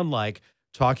didn't sound like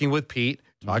talking with Pete,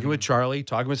 talking with Charlie,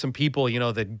 talking with some people,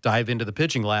 that dive into the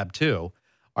pitching lab too.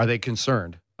 Are they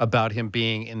concerned about him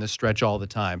being in the stretch all the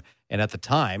time? And at the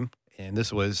time, and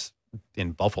this was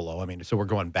in Buffalo, so we're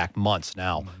going back months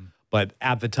now, but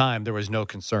at the time there was no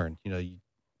concern,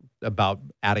 about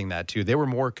adding that too. They were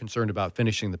more concerned about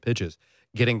finishing the pitches,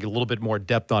 getting a little bit more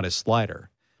depth on his slider,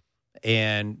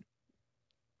 and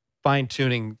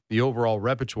fine-tuning the overall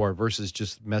repertoire versus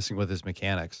just messing with his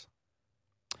mechanics.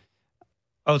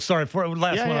 Oh, sorry. For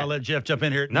last Yeah, one, yeah. I'll let Jeff jump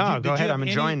in here. No, go ahead. you have I'm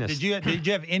enjoying this. Did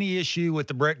you have any issue with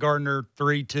the Brett Gardner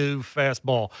 3-2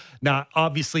 fastball? Now,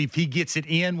 obviously, if he gets it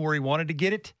in where he wanted to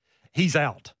get it, he's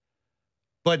out.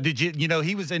 But did you,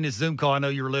 he was in his Zoom call. I know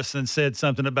you were listening, said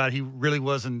something about he really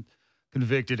wasn't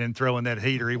convicted in throwing that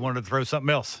heater. He wanted to throw something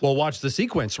else. Well, watch the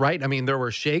sequence, right? There were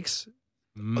shakes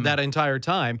that entire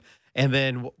time. And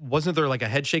then wasn't there like a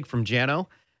head shake from Jano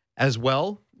as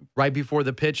well right before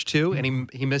the pitch too? And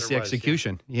he missed the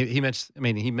execution. Yeah. He missed.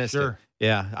 He missed it.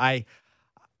 Yeah,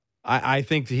 I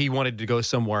think he wanted to go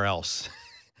somewhere else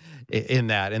in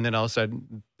that. And then all of a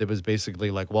sudden it was basically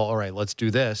like, well, all right, let's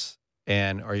do this.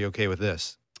 And are you okay with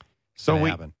this? So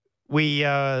we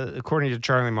according to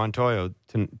Charlie Montoyo,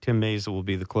 Tim Maza will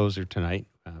be the closer tonight.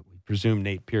 We presume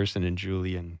Nate Pearson and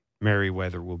Julian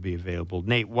Merriweather will be available.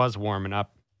 Nate was warming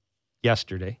up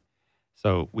yesterday,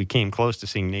 so we came close to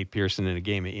seeing Nate Pearson in a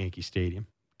game at Yankee Stadium.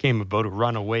 Came about a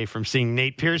run away from seeing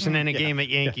Nate Pearson in a game at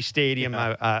Yankee Stadium,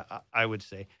 I would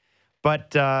say.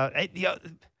 But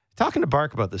talking to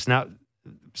Bark about this, now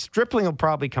Stripling will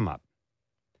probably come up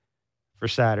for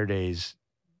Saturday's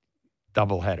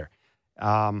doubleheader.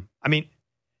 I'm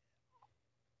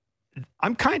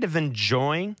kind of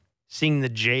enjoying seeing the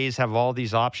Jays have all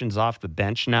these options off the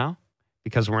bench now,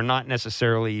 because we're not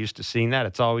necessarily used to seeing that.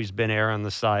 It's always been air on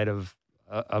the side of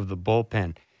the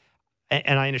bullpen.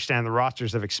 And I understand the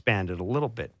rosters have expanded a little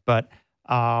bit, but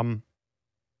how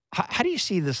do you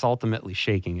see this ultimately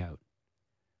shaking out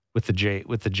with the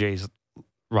Jays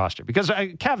roster? Because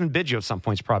Kevin Biggio at some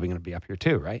point is probably going to be up here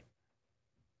too, right?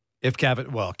 If Kevin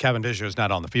Biggio is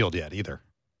not on the field yet either.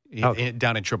 Down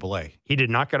in AAA. He did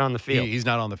not get on the field. He's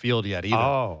not on the field yet either.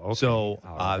 Oh, okay. So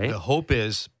right. The hope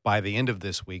is by the end of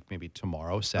this week, maybe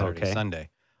tomorrow, Saturday, Sunday,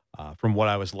 from what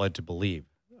I was led to believe.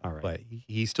 All right. But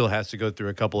he still has to go through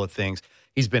a couple of things.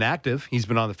 He's been active. He's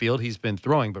been on the field. He's been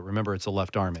throwing. But remember, it's a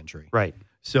left arm injury. Right.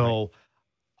 So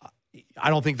I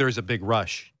don't think there's a big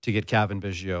rush to get Kevin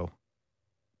Biggio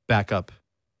back up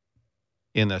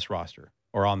in this roster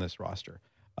or on this roster.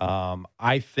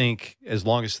 I think as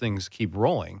long as things keep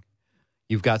rolling,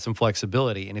 you've got some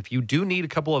flexibility. And if you do need a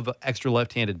couple of extra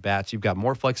left-handed bats, you've got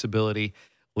more flexibility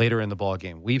later in the ball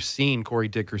game. We've seen Corey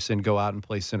Dickerson go out and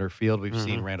play center field. We've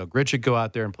seen Randall Grichuk go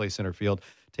out there and play center field.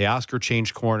 Teoscar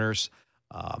change corners.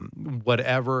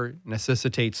 Whatever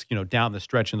necessitates, down the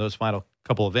stretch in those final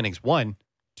couple of innings. One,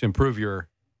 to improve your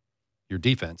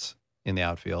defense in the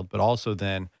outfield, but also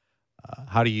then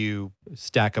how do you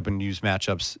stack up and use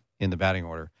matchups in the batting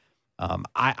order?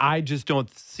 I just don't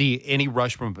see any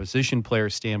rush from a position player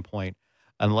standpoint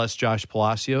unless Josh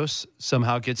Palacios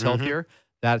somehow gets healthier.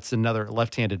 That's another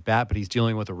left-handed bat, but he's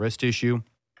dealing with a wrist issue.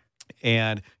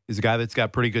 And he's a guy that's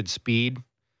got pretty good speed.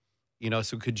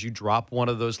 So could you drop one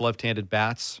of those left-handed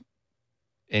bats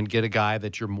and get a guy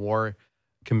that you're more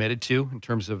committed to in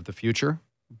terms of the future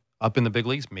up in the big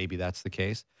leagues? Maybe that's the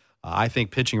case. I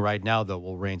think pitching right now, though,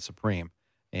 will reign supreme.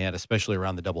 And especially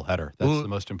around the doubleheader. That's the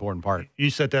most important part. You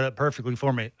set that up perfectly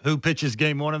for me. Who pitches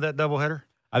game one of that doubleheader?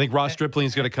 I think Ross Stripling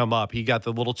is going to come up. He got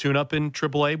the little tune-up in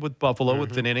AAA with Buffalo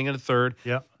with an inning and a third.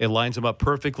 Yep. It lines him up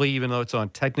perfectly, even though it's on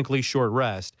technically short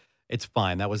rest. It's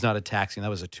fine. That was not a taxing. That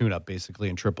was a tune-up, basically,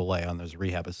 in AAA on his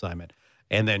rehab assignment.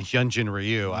 And then Hyunjin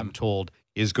Ryu, I'm told,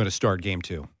 is going to start game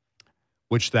two,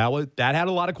 which that had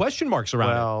a lot of question marks around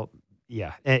it. Well,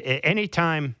 yeah.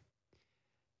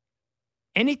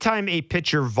 Anytime a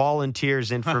pitcher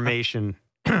volunteers information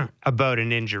about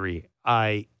an injury,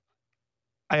 I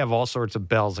have all sorts of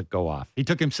bells that go off. He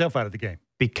took himself out of the game.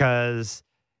 Because,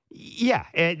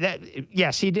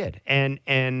 yes, he did.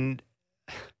 And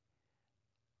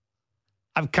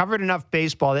I've covered enough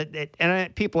baseball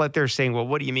and people out there saying, well,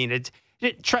 what do you mean?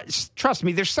 Trust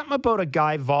me, there's something about a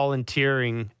guy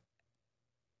volunteering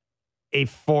a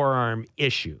forearm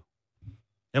issue.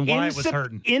 And why it was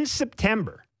hurting. In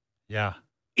September. Yeah.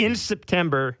 In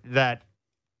September,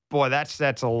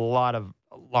 that's a lot of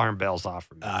alarm bells off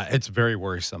for me. It's very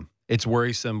worrisome. It's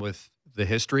worrisome with the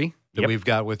history that we've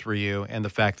got with Ryu and the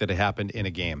fact that it happened in a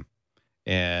game.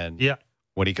 And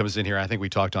when he comes in here, I think we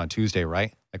talked on Tuesday,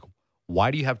 right? Like,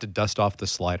 why do you have to dust off the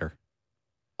slider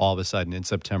all of a sudden in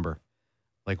September?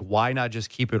 Like, why not just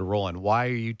keep it rolling? Why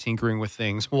are you tinkering with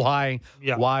things? Why?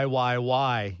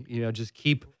 Just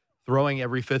keep throwing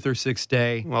every fifth or sixth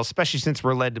day. Well, especially since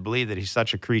we're led to believe that he's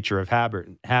such a creature of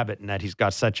habit, and that he's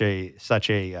got such a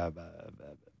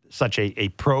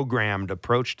programmed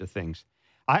approach to things.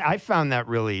 I found that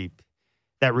really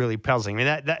puzzling.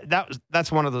 I mean,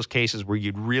 that's one of those cases where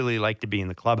you'd really like to be in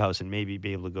the clubhouse and maybe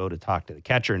be able to go to talk to the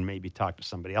catcher and maybe talk to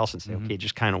somebody else and say, okay,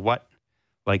 just kind of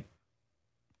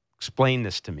explain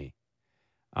this to me.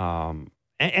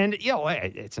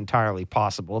 It's entirely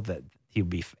possible that he'd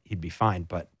be fine,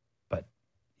 but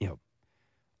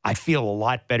I feel a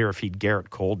lot better if he'd Garrett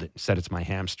Cold it and said it's my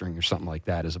hamstring or something like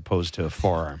that as opposed to a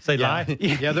forearm. Lie.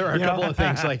 Yeah, there are a couple of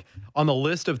things like on the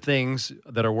list of things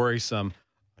that are worrisome: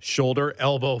 shoulder,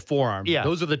 elbow, forearm. Yeah.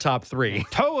 Those are the top three.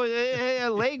 Toe,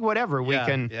 leg, whatever. We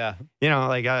can,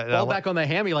 fall back on the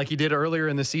hammy like he did earlier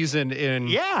in the season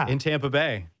in Tampa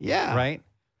Bay. Yeah. Right?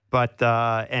 But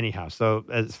anyhow, so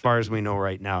as far as we know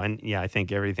right now, and I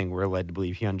think everything we're led to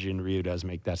believe, Hyunjin Ryu does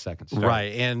make that second start.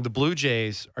 Right, and the Blue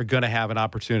Jays are going to have an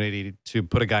opportunity to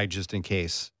put a guy just in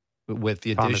case with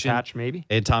the addition. Thomas Hatch, maybe?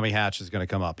 And Tommy Hatch is going to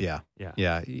come up, yeah.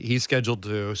 He's scheduled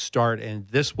to start, and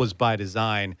this was by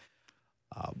design.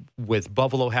 With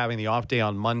Buffalo having the off day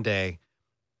on Monday,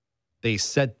 they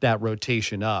set that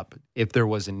rotation up if there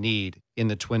was a need in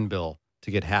the twin bill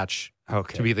to get Hatch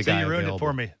to be the guy you ruined available. it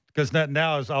for me. Because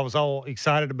now I was all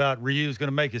excited about Ryu's going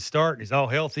to make his start, and he's all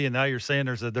healthy, and now you're saying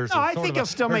there's a he'll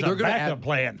still make a backup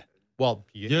plan. Well,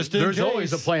 there's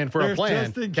always a plan for a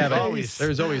plan, Kevin.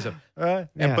 There's always a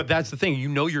but that's the thing.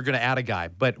 You're going to add a guy.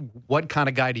 But what kind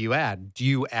of guy do you add? Do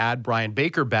you add Brian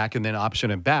Baker back and then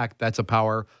option him back? That's a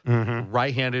power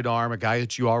right-handed arm, a guy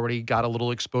that you already got a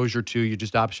little exposure to. You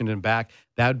just optioned him back.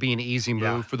 That would be an easy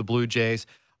move for the Blue Jays.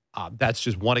 That's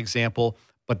just one example.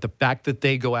 But the fact that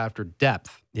they go after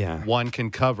depth, one can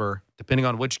cover, depending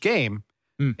on which game.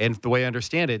 And the way I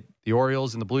understand it, the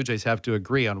Orioles and the Blue Jays have to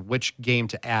agree on which game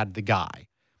to add the guy,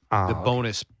 the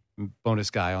bonus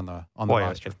guy on the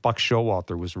roster. If Buck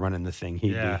Showalter was running the thing,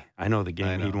 he'd be. I know the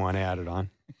game he'd want to add it on.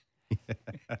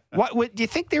 What do you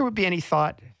think there would be any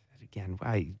thought? Again,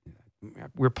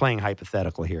 we're playing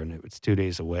hypothetical here, and it's 2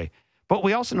 days away. But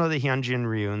we also know that Hyunjin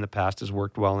Ryu in the past has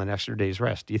worked well in extra days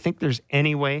rest. Do you think there's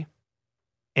any way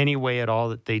at all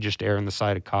that they just err on the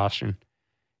side of caution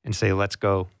and say, let's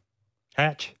go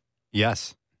Hatch?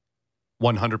 Yes.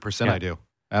 100% I do.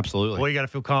 Absolutely. Well, you got to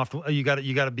feel comfortable. You got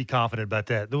to be confident about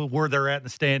that. Where they're at in the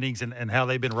standings and how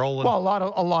they've been rolling. Well, a lot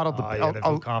of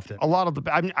the confident. A lot of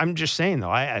the. I'm just saying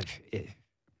though.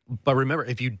 But remember,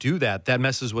 if you do that, that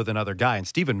messes with another guy, and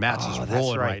Steven Matz is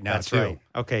rolling right now too. Right.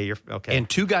 Okay, you're okay. And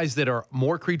two guys that are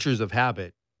more creatures of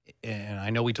habit. And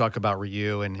I know we talk about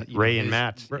Ryu and Ray and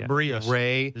Matz, Barrios,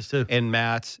 Ray and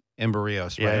Matz and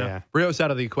Barrios. Right? Yeah. Barrios out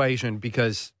of the equation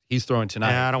because he's throwing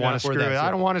tonight. Yeah, I don't want to screw it.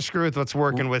 I don't want to screw with what's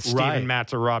working with Steven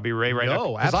Matz or Robbie Ray right now.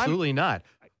 No, absolutely not.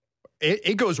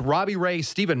 It goes Robbie Ray,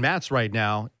 Steven Matz right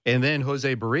now, and then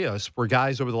Jose Barrios were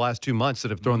guys over the last 2 months that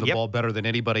have thrown the ball better than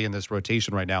anybody in this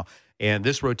rotation right now. And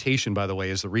this rotation, by the way,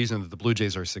 is the reason that the Blue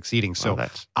Jays are succeeding. So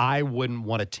I wouldn't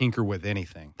want to tinker with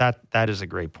anything. That is a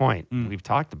great point. We've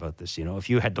talked about this.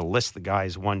 If you had to list the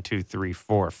guys 1, 2, 3,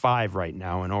 4, 5 right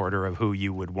now in order of who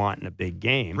you would want in a big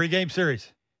game. 3-game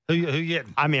series. Who you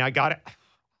getting? I mean, I got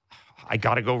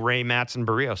to go Ray, Matz, and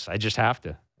Barrios. I just have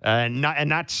to. And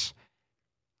that's.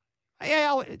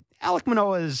 Yeah, Alek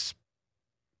Manoah is.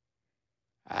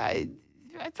 I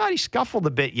thought he scuffled a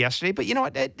bit yesterday, but you know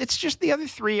what? It's just the other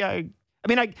three.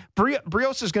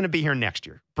 Barrios is going to be here next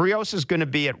year. Barrios is going to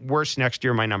be at worst next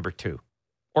year my number 2,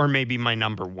 or maybe my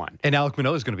number 1. And Alek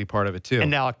Manoah is going to be part of it too.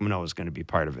 And Alek Manoah is going to be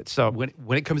part of it. So when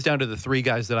it comes down to the 3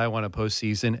 guys that I want to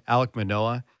postseason, Alek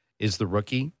Manoah is the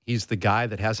rookie. He's the guy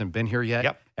that hasn't been here yet.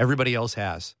 Yep. Everybody else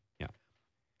has.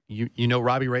 You know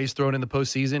Robbie Ray's thrown in the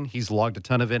postseason. He's logged a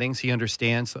ton of innings. He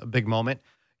understands a big moment.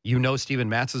 Steven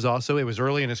Matz is also. It was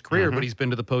early in his career, but he's been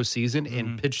to the postseason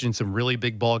and pitched in some really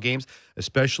big ball games,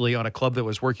 especially on a club that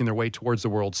was working their way towards the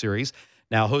World Series.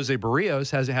 Now, Jose Barrios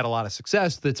hasn't had a lot of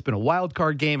success. That's been a wild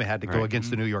card game. It had to go against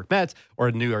the New York Mets or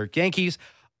the New York Yankees.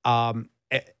 And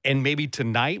maybe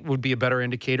tonight would be a better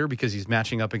indicator because he's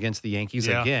matching up against the Yankees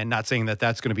again. Not saying that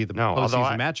that's going to be the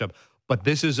postseason matchup. But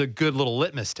this is a good little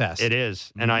litmus test. It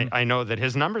is. And I know that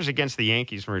his numbers against the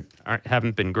Yankees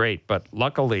haven't been great. But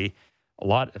luckily,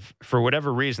 for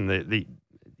whatever reason,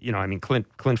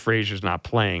 Clint Frazier's not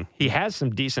playing. He has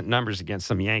some decent numbers against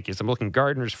some Yankees. I'm looking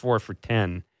Gardner's 4 for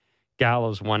 10.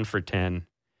 Gallo's 1 for 10.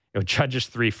 Judge's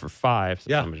 3 for 5. So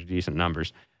some decent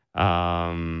numbers.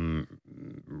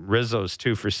 Rizzo's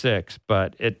 2 for 6.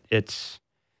 But it's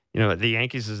The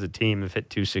Yankees as a team have hit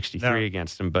 263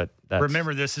 against them, but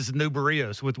remember, this is New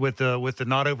Barrios with the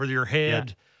not over your head.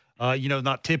 Yeah.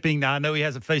 Not tipping. Now, I know he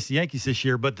hasn't faced the Yankees this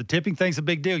year, but the tipping thing's a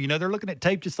big deal. They're looking at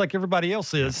tape just like everybody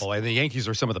else is. Oh, and the Yankees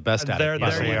are some of the best at it.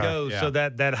 There you go. Yeah. So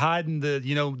that hiding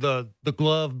the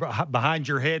glove behind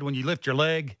your head when you lift your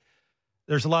leg,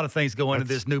 there's a lot of things go into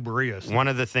this New Barrios. One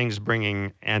of the things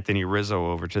bringing Anthony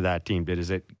Rizzo over to that team is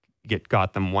it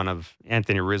got them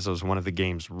Anthony Rizzo's one of the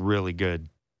game's really good,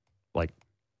 like,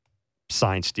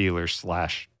 sign stealers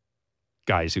 /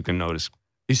 guys who can notice.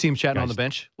 You see him chatting on the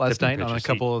bench last night on a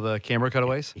couple of the camera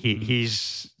cutaways? He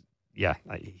is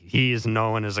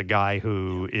known as a guy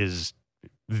who is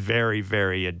very,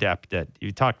 very adept at.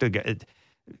 You talk to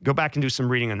go back and do some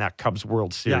reading on that Cubs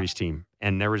World Series team,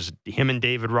 and there was him and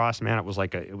David Ross. Man, it was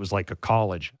like a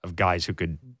college of guys who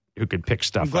could pick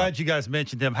stuff. I'm glad you guys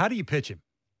mentioned him. How do you pitch him?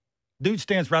 Dude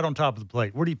stands right on top of the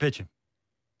plate. Where do you pitch him?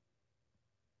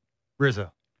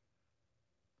 Rizzo.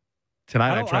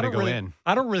 Tonight I try to go in.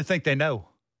 I don't really think they know.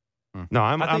 No,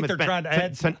 I think they're trying to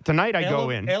add tonight. I go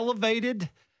in elevated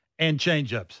and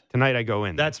change-ups. Tonight I go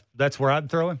in. That's where I'd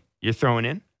throw him. You're throwing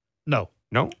in? No.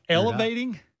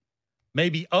 Elevating,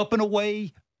 maybe up and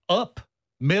away, up,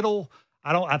 middle.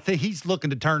 I think he's looking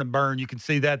to turn and burn. You can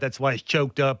see that. That's why he's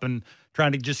choked up and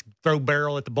trying to just throw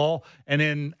barrel at the ball, and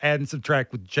then add and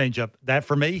subtract with the changeup. That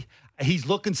for me, he's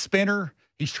looking spinner.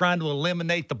 He's trying to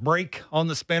eliminate the break on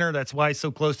the spinner. That's why he's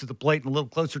so close to the plate and a little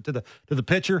closer to the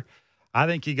pitcher. I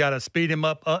think you got to speed him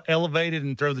up, elevated,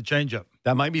 and throw the changeup.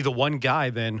 That might be the one guy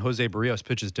then Jose Barrios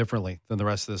pitches differently than the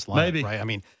rest of this lineup. Maybe. Right? I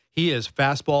mean, he is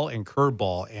fastball and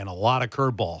curveball and a lot of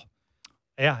curveball.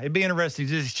 Yeah, it'd be interesting.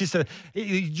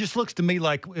 It just looks to me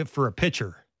like for a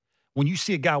pitcher, when you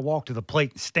see a guy walk to the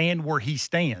plate and stand where he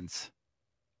stands,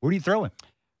 where do you throw him?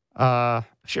 I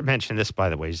should mention this, by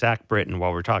the way. Zach Britton,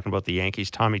 while we're talking about the Yankees,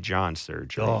 Tommy John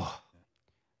surgery.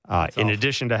 In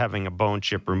addition to having a bone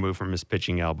chip removed from his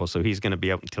pitching elbow, so he's going to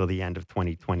be out until the end of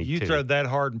 2022. You throw that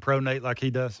hard and pronate like he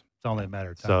does, it's only a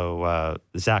matter of time. So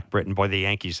Zach Britton, boy, the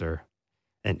Yankees are,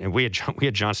 and we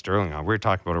had John Sterling on. We were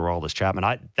talking about Aroldis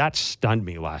Chapman. That stunned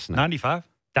me last night. 95.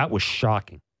 That was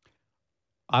shocking.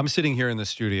 I'm sitting here in the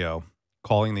studio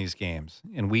calling these games,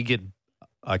 and we get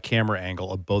a camera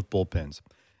angle of both bullpens.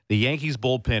 The Yankees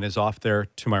bullpen is off there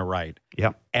to my right.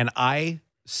 Yep. And I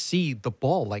see the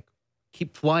ball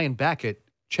keep flying back at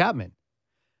Chapman.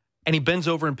 And he bends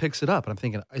over and picks it up. And I'm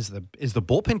thinking, is the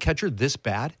bullpen catcher this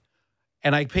bad?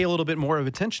 And I pay a little bit more of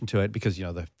attention to it because,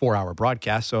 the 4-hour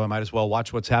broadcast, so I might as well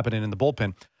watch what's happening in the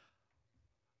bullpen.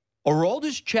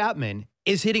 Aroldis Chapman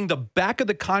is hitting the back of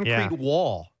the concrete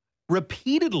wall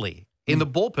repeatedly in the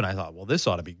bullpen. I thought, well, this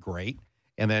ought to be great.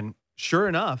 And then, sure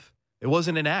enough, it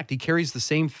wasn't an act. He carries the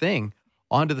same thing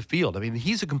onto the field. I mean,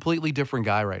 he's a completely different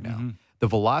guy right now. Mm-hmm. The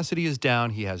velocity is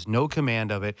down. He has no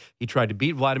command of it. He tried to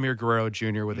beat Vladimir Guerrero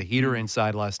Jr. with a heater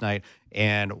inside last night,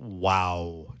 and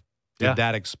wow, did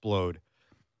that explode.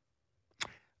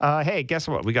 Hey, guess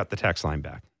what? We got the text line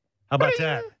back. How about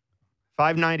that?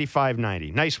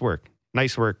 590. Nice work.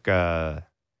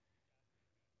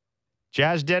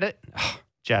 Jazz did it.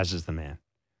 Jazz is the man.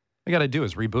 All you got to do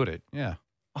is reboot it. Yeah.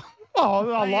 Oh,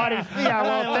 a lot of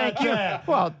well, thank you.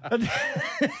 Well,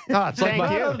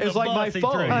 thank you. It's like my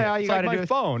phone. It's like my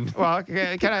phone. Well,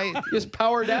 can I just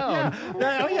power down?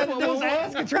 All you had to do was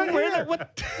ask. It's right here.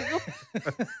 What?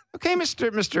 Okay,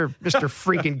 Mr.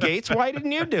 Freaking Gates, why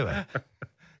didn't you do it?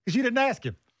 Because you didn't ask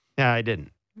him. Yeah, I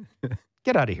didn't.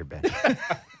 Get out of here, Ben.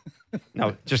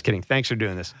 No, just kidding. Thanks for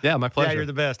doing this. Yeah, my pleasure. Yeah, you're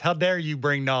the best. How dare you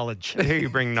bring knowledge? Here you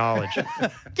bring knowledge.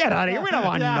 Get out of here. We don't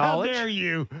want knowledge. How dare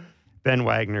you? Ben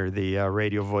Wagner, the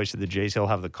radio voice of the Jays. He'll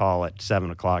have the call at 7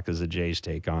 o'clock as the Jays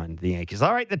take on the Yankees.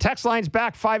 All right, the text line's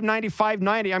back,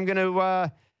 590. I'm going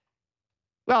to,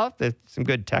 there's some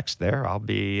good text there. I'll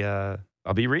be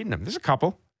reading them. There's a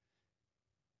couple.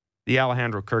 The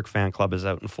Alejandro Kirk fan club is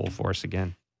out in full force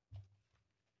again.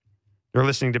 You're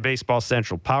listening to Baseball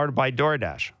Central, powered by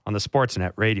DoorDash on the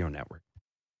Sportsnet Radio Network.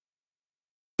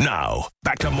 Now,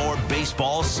 back to more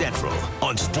Baseball Central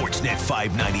on Sportsnet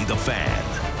 590 The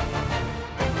Fan.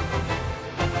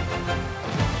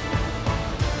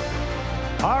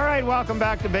 All right, welcome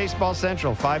back to Baseball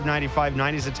Central.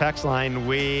 590 is the text line.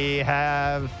 We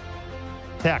have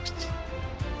texts.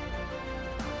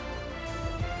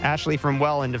 Ashley from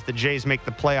Welland, if the Jays make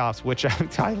the playoffs, which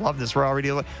I love this. We're already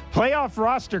playoff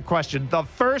roster question. The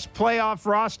first playoff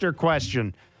roster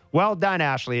question. Well done,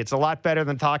 Ashley. It's a lot better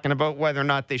than talking about whether or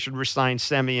not they should resign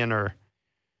Semien or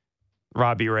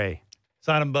Robbie Ray.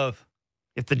 Sign them both.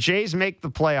 If the Jays make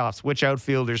the playoffs, which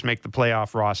outfielders make the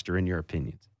playoff roster, in your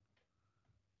opinions?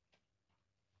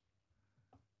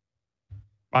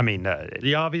 I mean,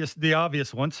 The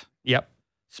obvious ones. yep.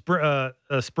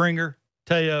 Springer,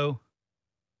 Teo,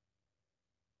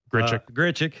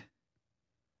 Grichuk,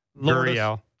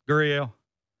 Lourdes, Gurriel.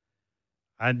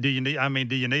 And do you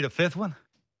need a fifth one?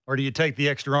 Or do you take the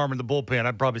extra arm in the bullpen?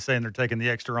 I'd probably say they're taking the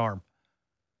extra arm.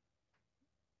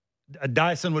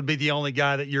 Dyson would be the only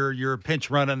guy that you're pinch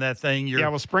running that thing. Yeah,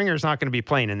 well, Springer's not going to be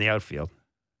playing in the outfield.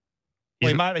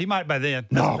 He might by then.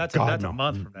 That's a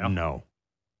month from now. No.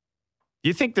 Do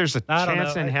you think there's a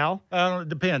chance in hell? It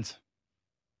depends.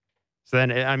 So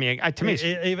then, I mean, to me,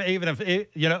 even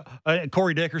if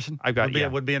Corey Dickerson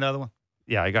would be another one.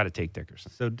 Yeah, I got to take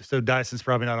Dickerson. So Dyson's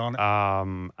probably not on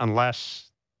it.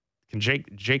 Unless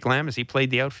Jake Lamb, has he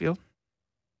played the outfield?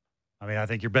 I mean, I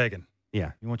think you're begging.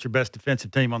 Yeah. You want your best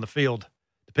defensive team on the field.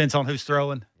 Depends on who's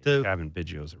throwing, too. Having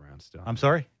Biggio's around still. I'm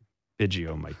sorry?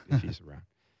 Biggio might, if he's around.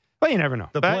 Well, you never know.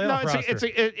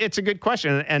 It's a good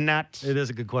question, and it is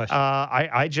a good question.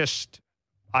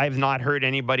 I've not heard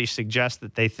anybody suggest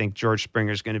that they think George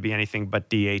Springer is going to be anything but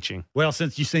DHing. Well,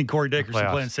 since you've seen Corey Dickerson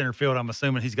playing center field, I'm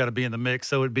assuming he's got to be in the mix.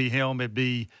 So it'd be him, it'd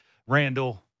be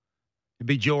Randall, it'd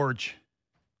be George,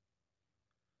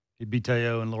 it'd be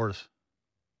Teo and Lourdes.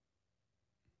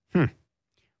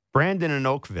 Brandon in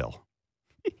Oakville.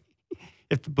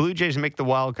 If the Blue Jays make the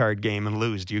wild card game and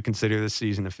lose, do you consider this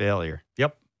season a failure?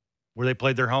 Yep. Where they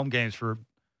played their home games for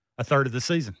a third of the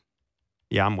season.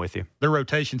 Yeah, I'm with you. Their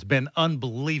rotation's been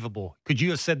unbelievable. Could you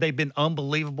have said they've been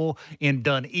unbelievable in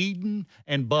Dunedin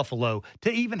and Buffalo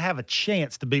to even have a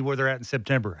chance to be where they're at in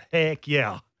September? Heck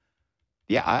yeah.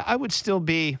 Yeah, I would still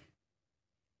be.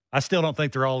 I still don't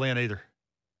think they're all in either.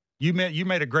 You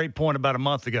made a great point about a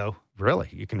month ago. Really?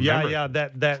 You can remember? Yeah,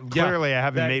 that clearly I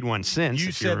haven't made one since.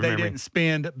 You said they didn't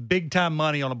spend big time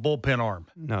money on a bullpen arm.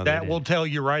 No, that will tell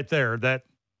you right there that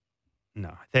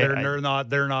no, they're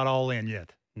not all in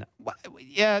yet. No,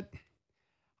 yeah.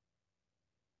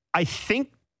 I think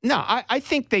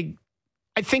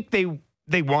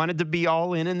they wanted to be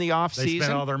all in the offseason. They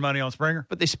spent all their money on Springer,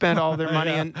 but they spent all their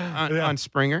money on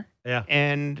Springer. Yeah,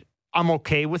 and I'm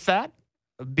okay with that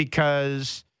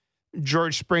because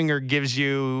George Springer gives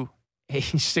you a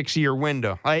 6-year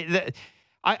window.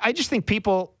 I just think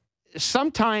people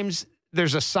sometimes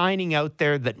there's a signing out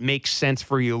there that makes sense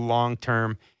for you long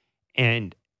term,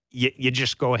 and you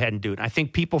just go ahead and do it. I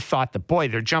think people thought that, boy,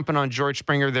 they're jumping on George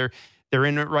Springer. They're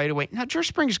in it right away. Now, George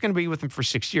Springer's going to be with them for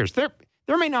 6 years. There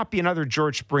may not be another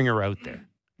George Springer out there.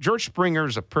 George Springer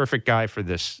is a perfect guy for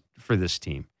this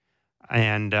team.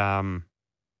 And,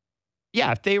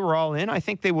 if they were all in, I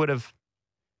think they would have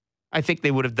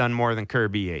done more than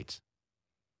Kirby Yates.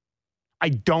 I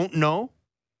don't know.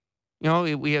 You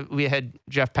know, we had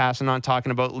Jeff Passan on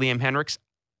talking about Liam Hendriks.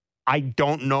 I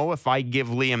don't know if I give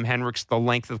Liam Hendriks the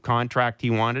length of contract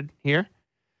he wanted here.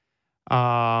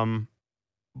 But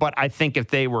I think if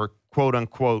they were, quote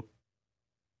unquote,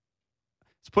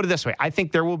 let's put it this way. I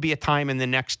think there will be a time in the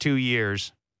next 2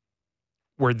 years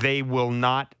where they will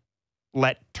not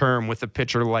let term with a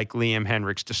pitcher like Liam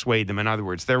Hendriks dissuade them. In other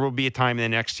words, there will be a time in the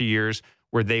next 2 years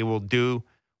where they will do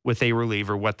with a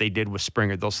reliever what they did with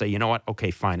Springer. They'll say, you know what?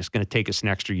 Okay, fine. It's going to take us an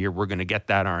extra year. We're going to get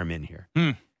that arm in here.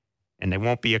 And they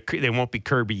won't be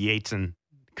Kirby Yates in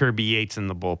the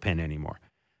bullpen anymore.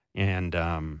 And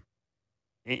I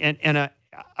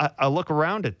look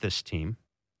around at this team,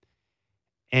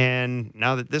 and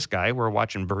now that this guy, we're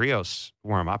watching Barrios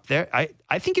warm up there,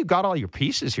 I think you got all your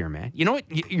pieces here, man. You know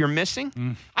what you're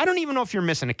missing? I don't even know if you're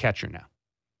missing a catcher now.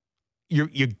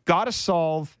 You got to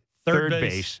solve third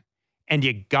base, and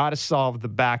you got to solve the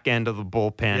back end of the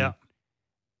bullpen. Yeah.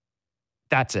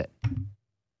 That's it.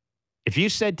 If you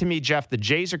said to me, Jeff, the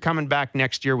Jays are coming back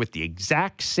next year with the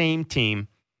exact same team,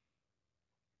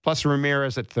 plus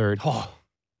Ramirez at third,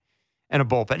 and a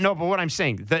bullpen. No, but what I'm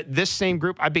saying, this same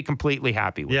group, I'd be completely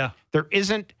happy with. Yeah. There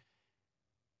isn't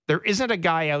a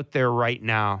guy out there right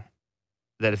now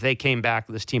that if they came back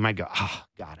with this team, I'd go, oh,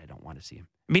 God, I don't want to see him.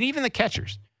 I mean, even the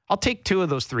catchers. I'll take 2 of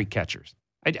those 3 catchers.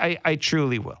 I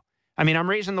truly will. I mean, I'm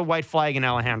raising the white flag in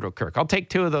Alejandro Kirk. I'll take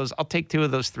 2 of those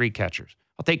 3 catchers.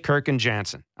 I'll take Kirk and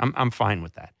Jansen. I'm fine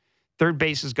with that. Third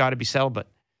base has got to be settled, but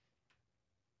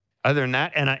other than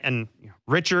that, and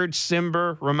Richard,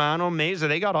 Simber, Romano, Meza,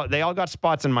 they all got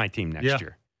spots in my team next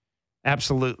year.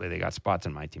 Absolutely, they got spots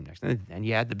in my team next. And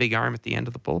you had the big arm at the end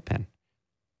of the bullpen.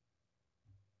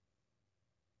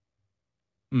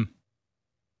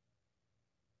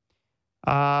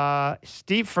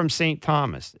 Steve from St.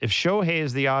 Thomas. If Shohei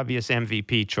is the obvious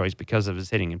MVP choice because of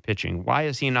his hitting and pitching, why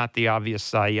is he not the obvious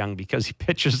Cy Young because he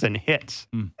pitches and hits?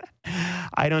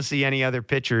 I don't see any other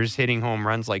pitchers hitting home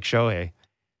runs like Shohei.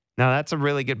 Now, that's a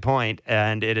really good point,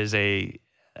 and it's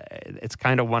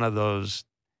kind of one of those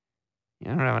I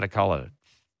don't know how to call it a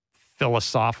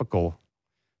philosophical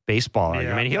baseball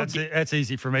argument. That's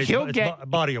easy for me. He'll It's get a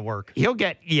body of work. He'll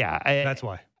get That's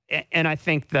why. And I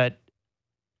think that.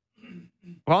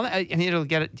 Well, it'll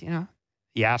get it. You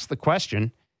ask the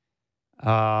question.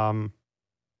 What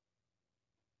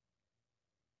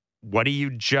do you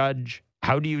judge?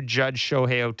 How do you judge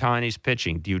Shohei Ohtani's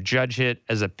pitching? Do you judge it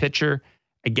as a pitcher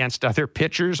against other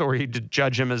pitchers, or you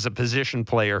judge him as a position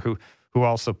player who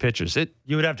also pitches?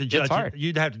 You would have to judge it.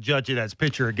 You'd have to judge it as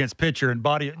pitcher against pitcher and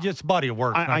body of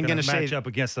work. I'm going to match up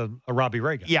against a Robbie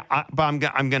Ray guy. Yeah, but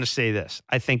I'm going to say this.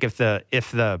 I think if the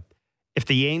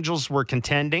Angels were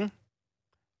contending,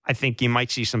 I think you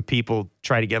might see some people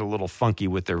try to get a little funky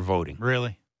with their voting.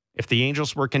 Really? If the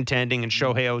Angels were contending and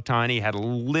Shohei Ohtani had a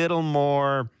little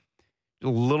more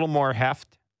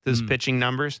heft to his pitching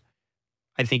numbers,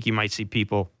 I think you might see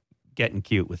people getting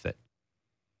cute with it.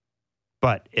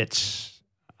 But it's,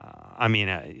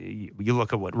 you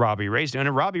look at what Robbie Ray's doing,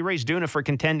 and Robbie Ray's doing it for a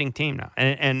contending team now.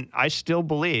 And I still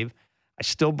believe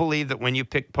that when you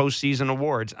pick postseason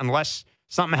awards, unless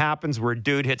something happens where a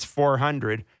dude hits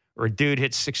 400 or a dude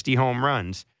hits 60 home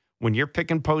runs, when you're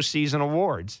picking postseason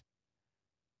awards,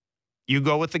 you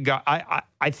go with the guy.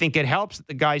 I think it helps that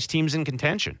the guy's team's in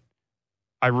contention.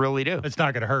 I really do. It's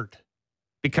not going to hurt.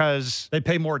 Because they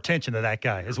pay more attention to that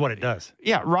guy, is what it does.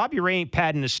 Yeah, Robbie Ray ain't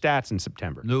padding his stats in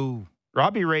September. No.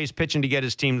 Robbie Ray's pitching to get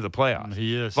his team to the playoffs.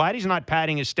 He is. Vladdy's not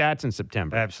padding his stats in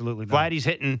September. Absolutely not.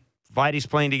 Vladdy's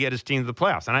playing to get his team to the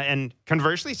playoffs. And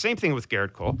conversely, same thing with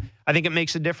Garrett Cole. I think it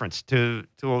makes a difference to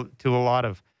a lot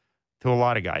of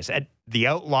guys. The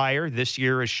outlier this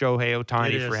year is Shohei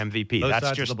Ohtani for MVP. Both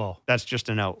sides of the ball. That's just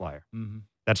an outlier. Mm-hmm.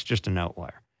 That's just an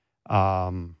outlier.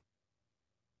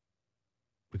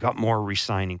 We got more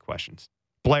re-signing questions.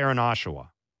 Blair and Oshawa.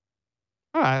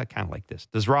 I kind of like this.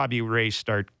 Does Robbie Ray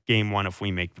start game one if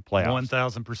we make the playoffs?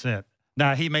 1,000%.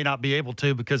 Now, he may not be able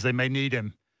to because they may need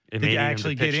him to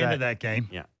actually get into that game.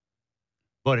 Yeah.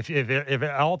 But if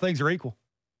all things are equal,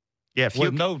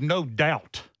 no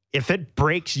doubt. If it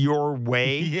breaks your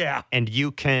way, yeah, and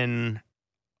you can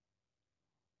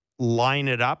line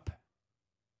it up,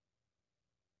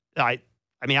 I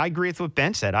agree with what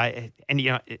Ben said. It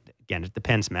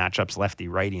depends matchups, lefty,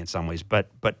 righty in some ways, but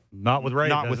not with Ray.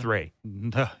 Not with Ray.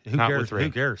 No,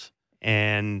 who cares?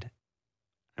 And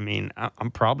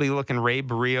I'm probably looking Ray,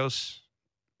 Barrios,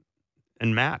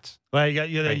 and Matz. Well,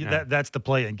 that's the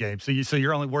play-in game. So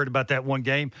you're only worried about that one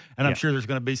game, and I'm sure there's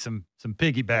going to be some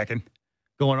piggybacking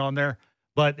going on there.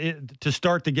 But to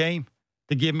start the game,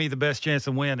 to give me the best chance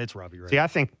to win, it's Robbie Ray. See, I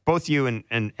think both you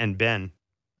and Ben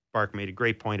Bark made a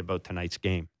great point about tonight's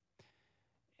game.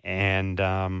 And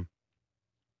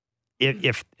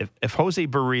if Jose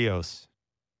Barrios,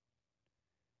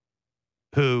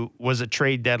 who was a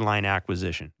trade deadline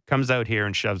acquisition, comes out here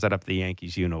and shoves that up the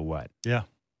Yankees, you know what? Yeah.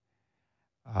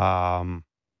 I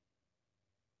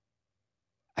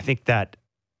think that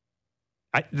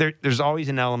there's always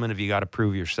an element of you got to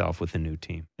prove yourself with a new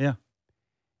team. Yeah.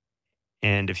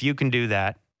 And if you can do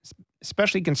that,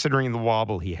 especially considering the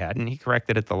wobble he had, and he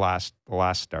corrected it the last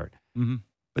start. Mm-hmm.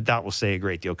 But that will say a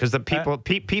great deal because the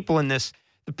people in this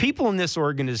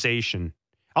organization,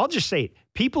 I'll just say it,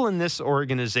 people in this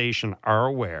organization are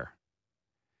aware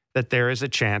that there is a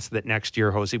chance that next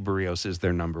year Jose Barrios is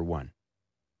their number one.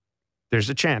 There's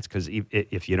a chance because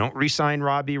if you don't re-sign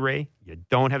Robbie Ray, you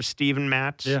don't have Steven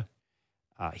Matz,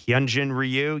 Hyunjin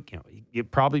Ryu,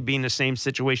 you'd probably be in the same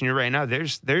situation you're right now.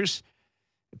 There's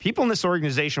people in this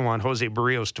organization want Jose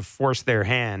Barrios to force their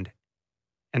hand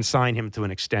and sign him to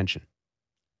an extension.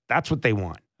 That's what they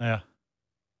want. Yeah.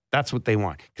 That's what they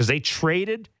want. Because they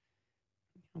traded,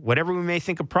 whatever we may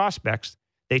think of prospects,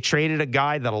 they traded a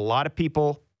guy that a lot of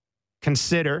people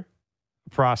consider a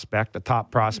prospect, a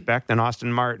top prospect, and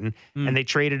Austin Martin, and they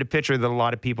traded a pitcher that a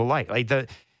lot of people like.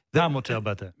 Time will tell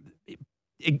about that.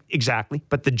 Exactly.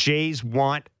 But the Jays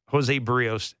want Jose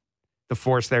Barrios to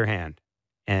force their hand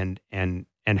and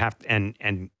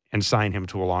sign him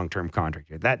to a long-term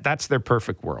contract. That's their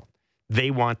perfect world. They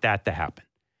want that to happen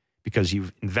because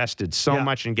you've invested so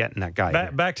much in getting that guy.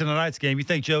 Back to tonight's game. You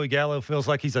think Joey Gallo feels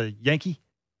like he's a Yankee?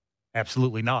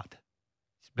 Absolutely not.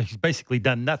 He's basically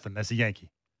done nothing as a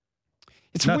Yankee.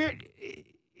 It's weird.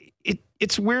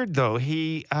 It's weird though.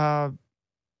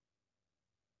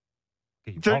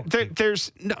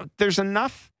 There's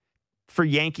enough for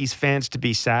Yankees fans to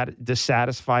be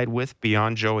dissatisfied with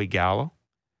beyond Joey Gallo.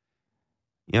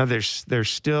 There's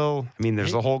still.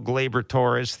 There's the whole Gleyber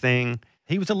Torres thing.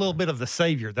 He was a little bit of the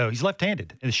savior, though. He's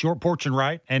left-handed in the short porch and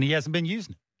right, and he hasn't been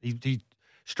using it. He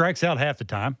strikes out half the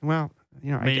time. Well,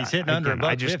 he's hitting under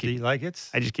about 50. I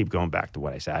just keep going back to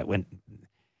what I said.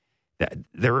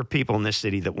 There were people in this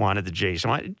city that wanted the Jays.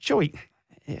 Joey,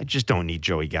 I just don't need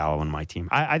Joey Gallo on my team.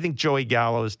 I think Joey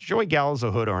Gallo's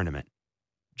a hood ornament.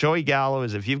 Joey Gallo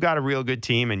is, if you've got a real good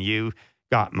team and you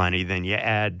got money, then you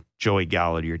add Joey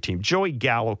Gallo to your team. Joey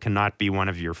Gallo cannot be one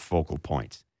of your focal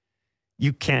points.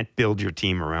 You can't build your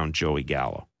team around Joey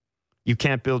Gallo. You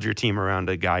can't build your team around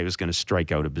a guy who's going to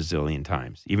strike out a bazillion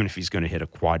times, even if he's going to hit a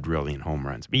quadrillion home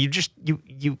runs. I mean,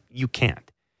 you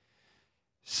can't.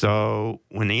 So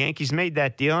when the Yankees made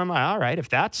that deal, I'm like, all right, if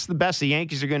that's the best the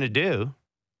Yankees are going to do,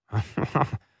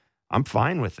 I'm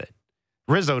fine with it.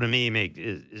 Rizzo to me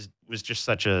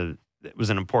was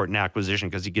an important acquisition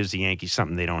because he gives the Yankees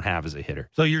something they don't have as a hitter.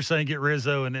 So you're saying get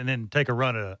Rizzo and then take a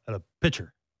run at a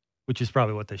pitcher, which is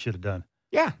probably what they should have done.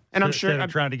 Yeah, and I'm sure instead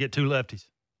of trying to get two lefties.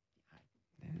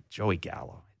 Joey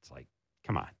Gallo, it's like,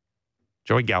 come on,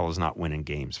 Joey Gallo's not winning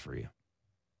games for you.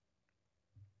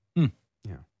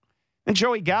 Yeah, and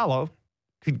Joey Gallo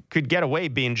could get away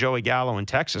being Joey Gallo in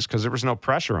Texas because there was no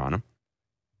pressure on him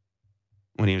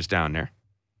when he was down there.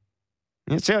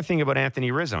 And that's the other thing about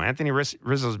Anthony Rizzo. Anthony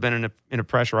Rizzo's been in a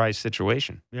pressurized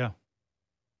situation. Yeah.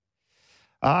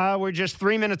 We're just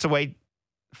 3 minutes away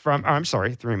from,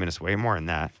 3 minutes away, more than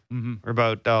that. Mm-hmm. We're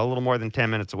about a little more than 10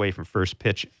 minutes away from first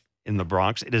pitch in the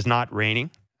Bronx. It is not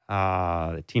raining.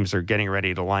 The teams are getting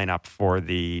ready to line up for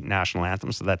the national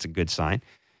anthem, so that's a good sign.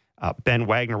 Ben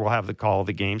Wagner will have the call of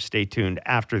the game. Stay tuned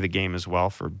after the game as well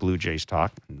for Blue Jays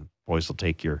talk. And the boys will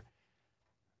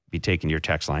be taking your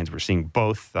text lines. We're seeing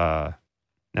both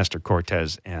Nestor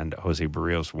Cortez and Jose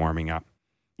Barrios warming up.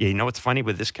 Yeah, you know what's funny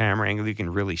with this camera angle? You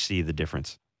can really see the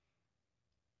difference.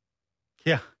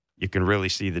 Yeah. You can really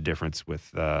see the difference with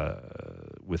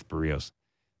Barrios.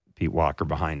 Pete Walker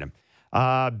behind him.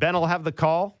 Ben will have the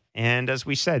call, and as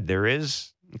we said, there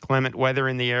is inclement weather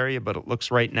in the area, but it looks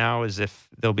right now as if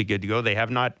they'll be good to go. They have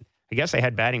not, I guess they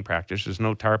had batting practice. There's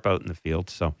no tarp out in the field,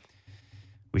 so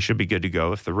we should be good to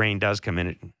go. If the rain does come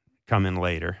in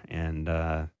later, and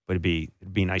but it'd be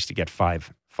nice to get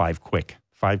five quick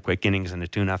innings and a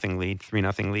 2-0 lead,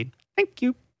 3-0 lead. Thank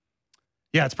you.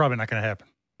 Yeah, it's probably not going to happen.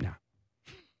 No,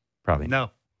 probably not.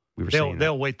 No.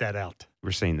 They'll wait that out. We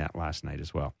were saying that last night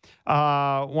as well.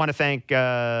 Want to thank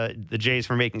the Jays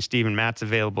for making Steven Matz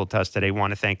available to us today.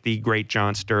 Want to thank the great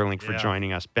John Sterling for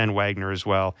joining us, Ben Wagner as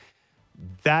well.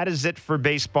 That is it for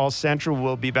Baseball Central.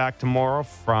 We'll be back tomorrow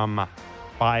from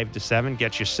 5 to 7.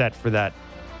 Get you set for that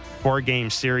 4-game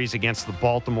series against the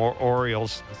Baltimore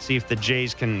Orioles. Let's see if the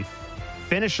Jays can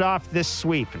finish off this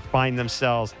sweep and find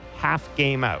themselves half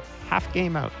game out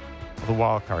of the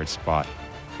wild card spot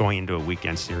going into a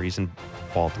weekend series in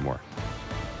Baltimore.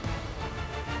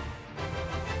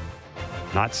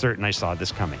 Not certain I saw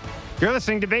this coming. You're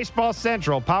listening to Baseball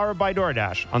Central, powered by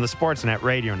DoorDash on the Sportsnet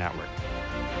Radio Network.